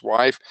Madison, his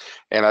wife.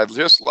 And I'd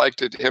just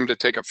like him to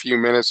take a few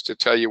minutes to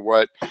tell you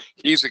what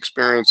he's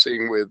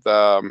experiencing with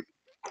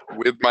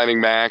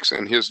Mining Max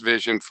and his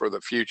vision for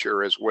the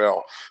future as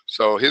well.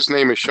 So his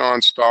name is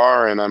Sean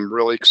Starr, and I'm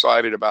really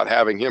excited about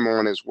having him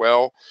on as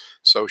well.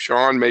 So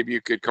Sean, maybe you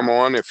could come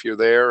on if you're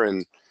there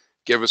and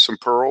give us some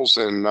pearls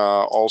and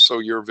also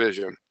your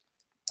vision.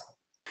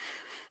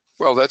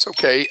 Well, that's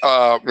okay.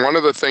 One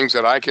of the things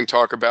that I can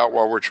talk about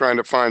while we're trying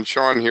to find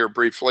Sean here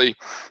briefly,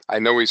 I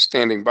know he's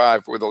standing by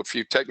with a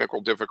few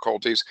technical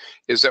difficulties,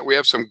 is that we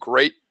have some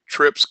great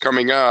trips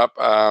coming up.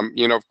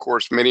 You know, of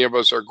course, many of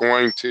us are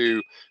going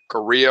to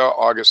Korea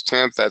August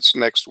 10th. That's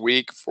next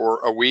week for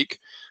a week.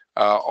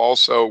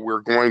 Also,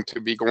 we're going to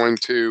be going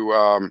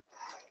to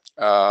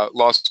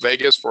Las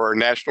Vegas for our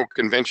national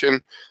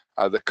convention.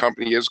 The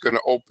company is going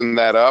to open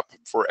that up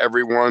for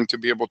everyone to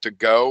be able to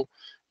go.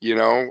 You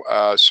know,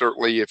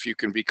 certainly if you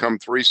can become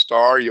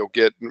 3-star, you'll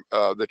get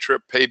the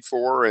trip paid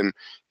for and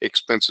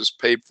expenses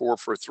paid for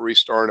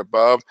 3-star and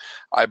above.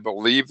 I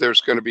believe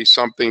there's going to be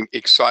something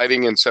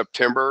exciting in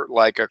September,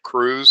 like a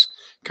cruise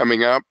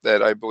coming up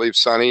that I believe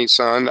Sunny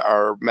Sun,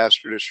 our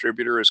master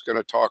distributor, is going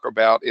to talk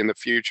about in the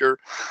future.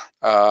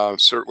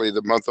 Certainly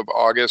the month of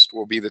August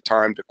will be the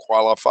time to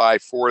qualify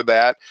for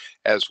that,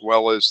 as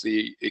well as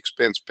the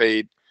expense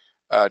paid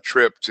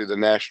trip to the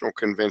national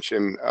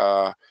convention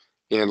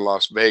in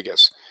Las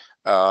Vegas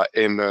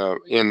in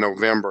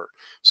November.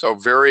 So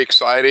very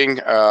exciting.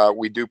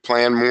 We do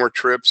plan more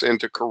trips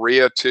into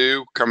Korea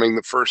too, coming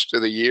the first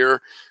of the year,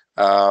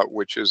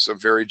 which is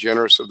very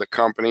generous of the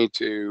company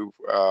to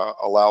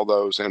allow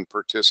those and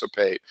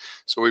participate.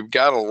 So we've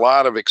got a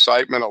lot of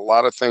excitement, a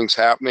lot of things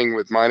happening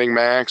with Mining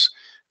Max.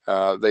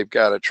 They've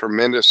got a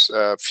tremendous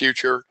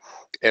future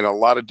in a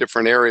lot of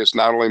different areas,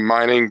 not only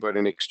mining, but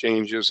in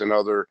exchanges and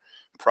other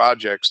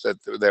projects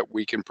that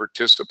we can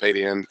participate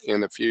in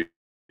the future.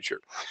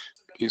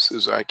 He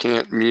says, I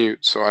can't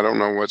mute, so I don't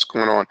know what's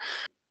going on.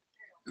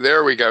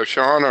 There we go.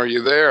 Sean, are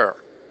you there?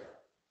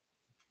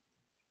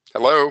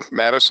 Hello,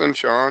 Madison,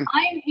 Sean.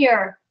 I'm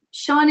here.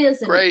 Sean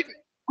isn't. Great.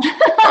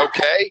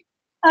 Okay.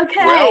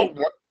 Okay.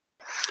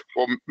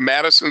 Well,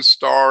 Madison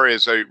Starr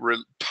is a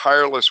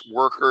tireless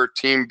worker,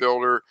 team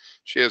builder.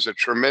 She has a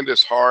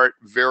tremendous heart,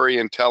 very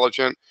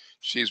intelligent.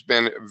 She's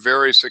been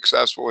very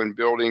successful in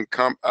building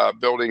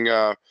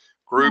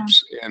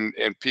groups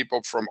and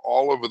people from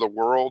all over the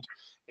world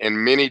and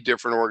many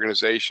different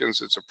organizations.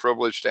 It's a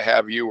privilege to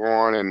have you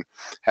on and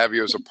have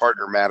you as a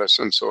partner,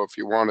 Madison. So if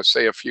you want to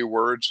say a few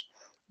words,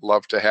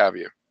 love to have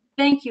you.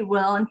 Thank you,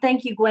 Will, and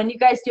thank you, Gwen. You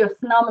guys do a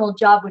phenomenal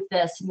job with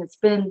this, and it's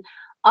been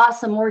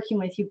awesome working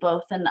with you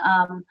both. And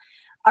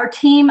our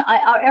team,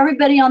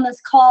 everybody on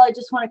this call, I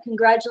just want to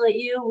congratulate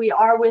you. We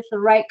are with the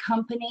right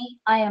company.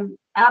 I am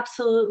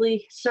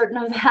absolutely certain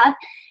of that.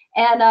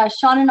 And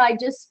Sean and I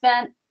just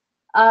spent,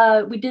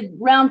 we did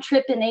round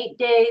trip in 8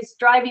 days,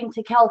 driving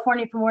to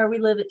California from where we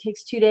live. It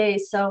takes 2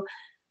 days. So,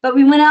 but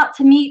we went out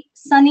to meet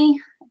Sunny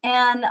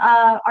and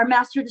our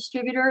master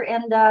distributor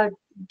and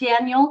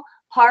Daniel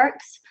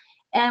Parks,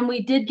 and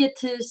we did get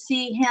to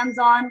see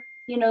hands-on,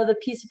 you know, the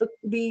piece of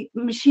the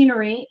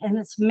machinery, and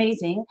it's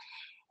amazing.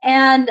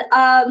 And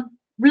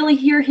really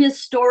hear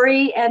his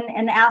story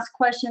and ask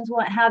questions,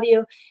 what have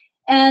you.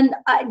 And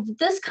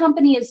this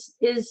company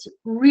is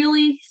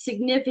really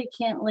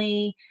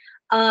significantly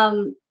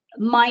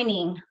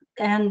mining,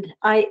 and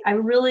I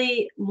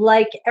really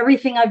like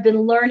everything I've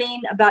been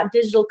learning about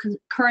digital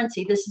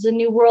currency. This is a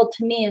new world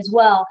to me as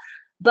well.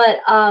 But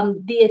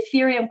the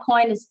Ethereum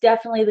coin is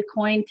definitely the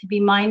coin to be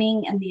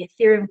mining, and the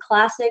Ethereum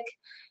Classic.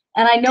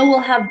 And I know we'll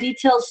have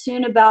details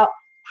soon about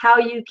how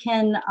you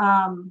can,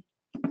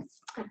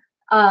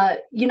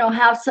 you know,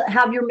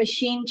 have your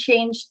machine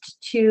changed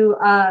to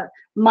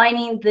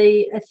mining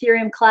the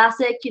Ethereum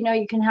Classic. You know,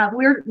 you can have.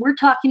 We're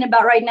talking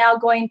about right now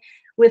going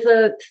with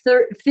a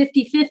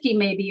 50-50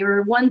 maybe,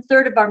 or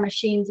 1/3 of our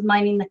machines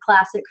mining the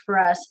Classic for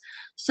us.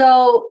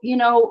 So, you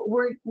know,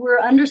 we're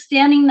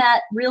understanding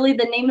that really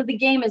the name of the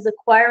game is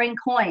acquiring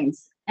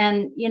coins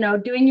and, you know,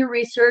 doing your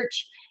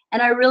research.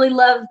 And I really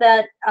love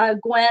that,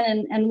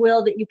 Gwen and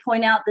Will, that you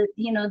point out that,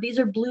 you know, these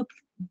are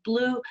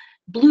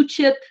blue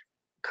chip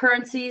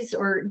currencies,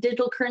 or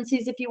digital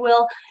currencies, if you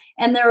will,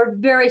 and they're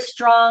very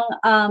strong,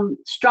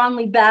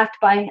 strongly backed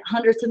by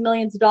hundreds of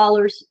millions of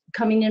dollars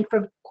coming in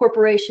from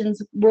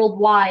corporations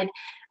worldwide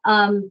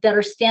that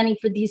are standing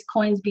for these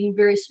coins being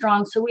very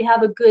strong. So we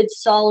have a good,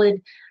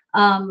 solid,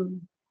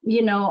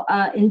 you know,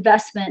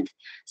 investment.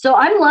 So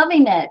I'm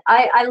loving it.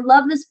 I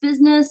love this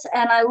business,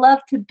 and I love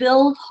to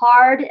build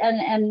hard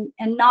and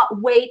not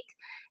wait.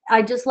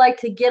 I just like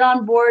to get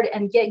on board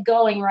and get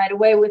going right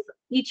away with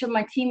each of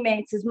my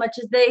teammates.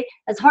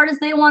 As hard as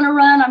they want to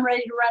run, I'm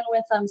ready to run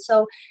with them.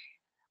 So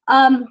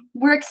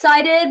we're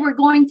excited. We're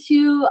going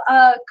to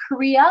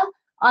Korea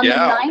on the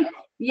 9th.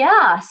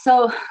 Yeah,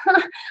 so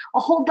a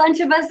whole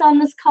bunch of us on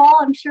this call,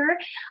 I'm sure.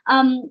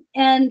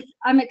 And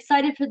I'm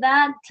excited for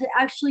that, to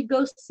actually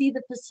go see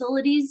the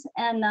facilities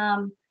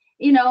and,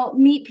 you know,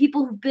 meet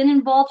people who've been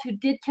involved, who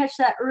did catch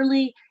that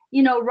early,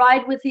 you know,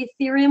 ride with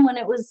Ethereum when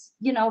it was,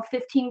 you know,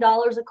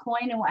 $15 a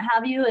coin and what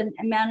have you, and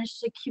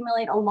managed to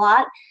accumulate a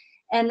lot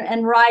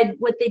and ride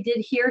what they did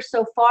here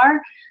so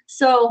far.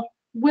 So,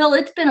 Will,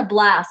 it's been a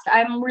blast.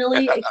 I'm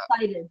really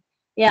excited.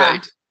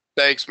 Yeah.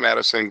 Thanks,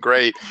 Madison.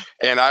 Great.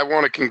 And I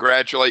want to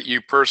congratulate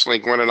you personally,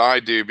 Gwen, and I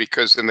do,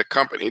 because then the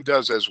company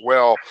does as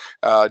well.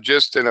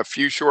 Just in a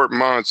few short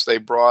months, they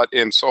brought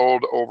and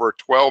sold over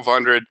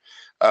 1,200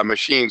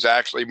 machines,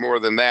 actually more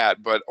than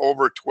that, but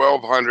over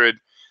 1,200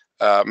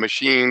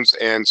 machines,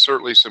 and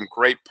certainly some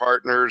great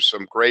partners,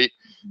 some great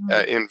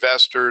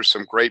investors,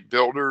 some great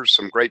builders,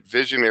 some great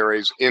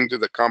visionaries into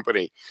the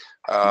company.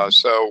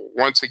 So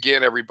once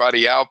again,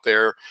 everybody out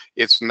there,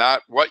 it's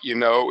not what you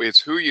know, it's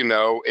who you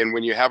know. And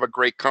when you have a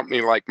great company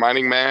like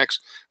Mining Max,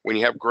 when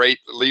you have great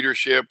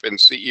leadership and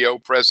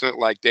CEO president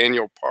like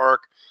Daniel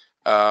Park,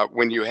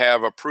 when you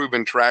have a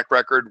proven track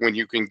record, when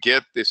you can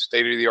get this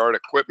state-of-the-art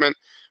equipment,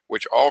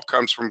 which all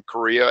comes from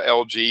Korea,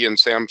 LG and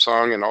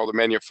Samsung and all the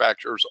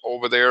manufacturers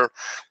over there,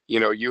 you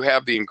know, you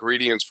have the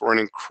ingredients for an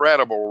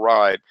incredible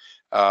ride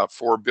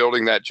for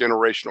building that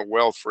generational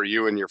wealth for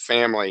you and your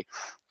family.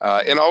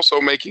 And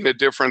also making a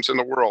difference in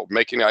the world.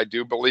 I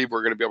do believe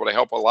we're going to be able to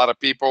help a lot of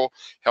people,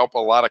 help a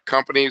lot of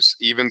companies,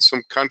 even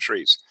some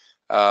countries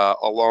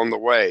along the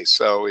way.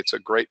 So it's a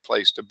great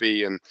place to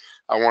be. And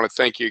I want to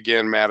thank you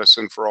again,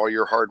 Madison, for all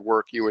your hard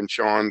work, you and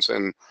Sean's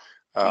and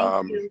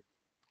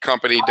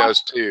company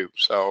does too.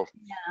 So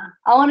yeah,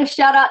 I want to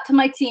shout out to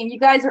my team. You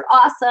guys are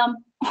awesome.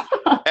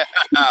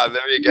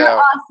 There you go.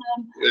 You're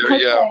awesome. There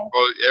you go.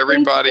 Well,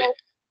 everybody.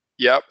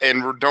 Yep,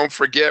 and don't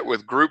forget,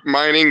 with group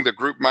mining, the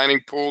group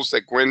mining pools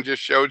that Gwen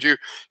just showed you,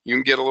 you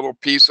can get a little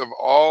piece of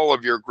all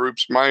of your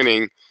group's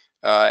mining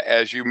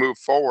as you move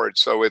forward.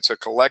 So it's a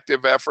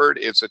collective effort,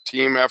 it's a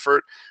team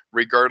effort,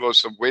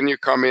 regardless of when you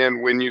come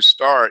in, when you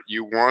start.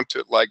 You want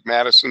to, like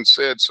Madison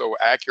said so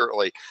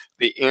accurately,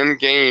 the end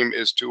game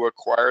is to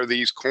acquire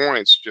these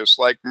coins, just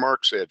like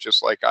Mark said,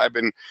 just like I've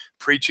been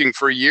preaching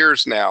for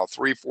years now,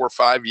 3, 4,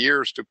 5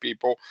 years to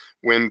people,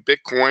 when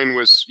Bitcoin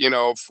was, you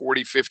know,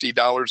 $40,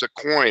 $50 a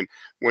coin,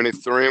 when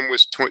Ethereum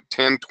was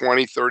 10,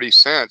 20, 30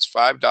 cents,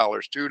 $5,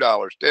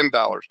 $2,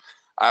 $10.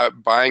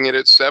 Buying it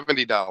at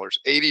 $70,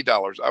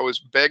 $80. I was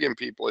begging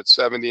people at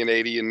 70 and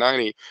 80 and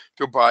 90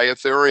 to buy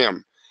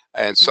Ethereum.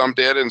 And some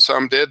did and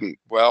some didn't.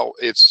 Well,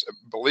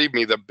 believe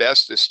me, the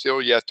best is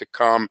still yet to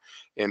come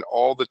in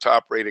all the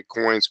top rated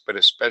coins, but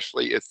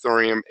especially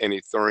Ethereum and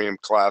Ethereum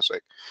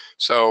Classic.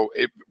 So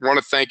I want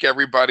to thank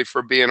everybody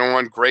for being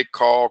on. Great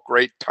call,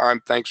 great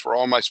time. Thanks for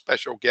all my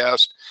special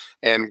guests.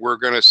 And we're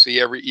going to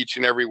see each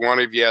and every one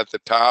of you at the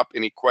top.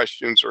 Any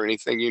questions or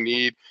anything you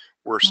need,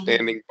 we're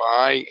standing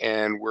by,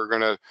 and we're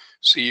going to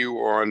see you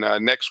on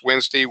next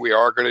Wednesday. We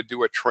are going to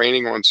do a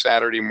training on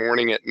Saturday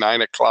morning at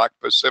 9 o'clock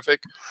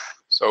Pacific.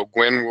 So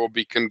Gwen will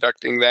be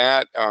conducting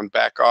that on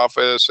back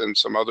office and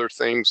some other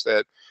things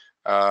that,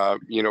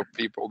 you know,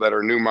 people that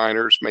are new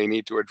miners may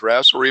need to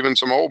address, or even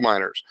some old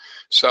miners.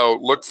 So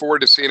look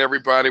forward to seeing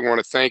everybody.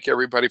 Want to thank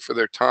everybody for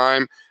their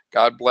time.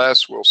 God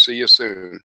bless. We'll see you soon.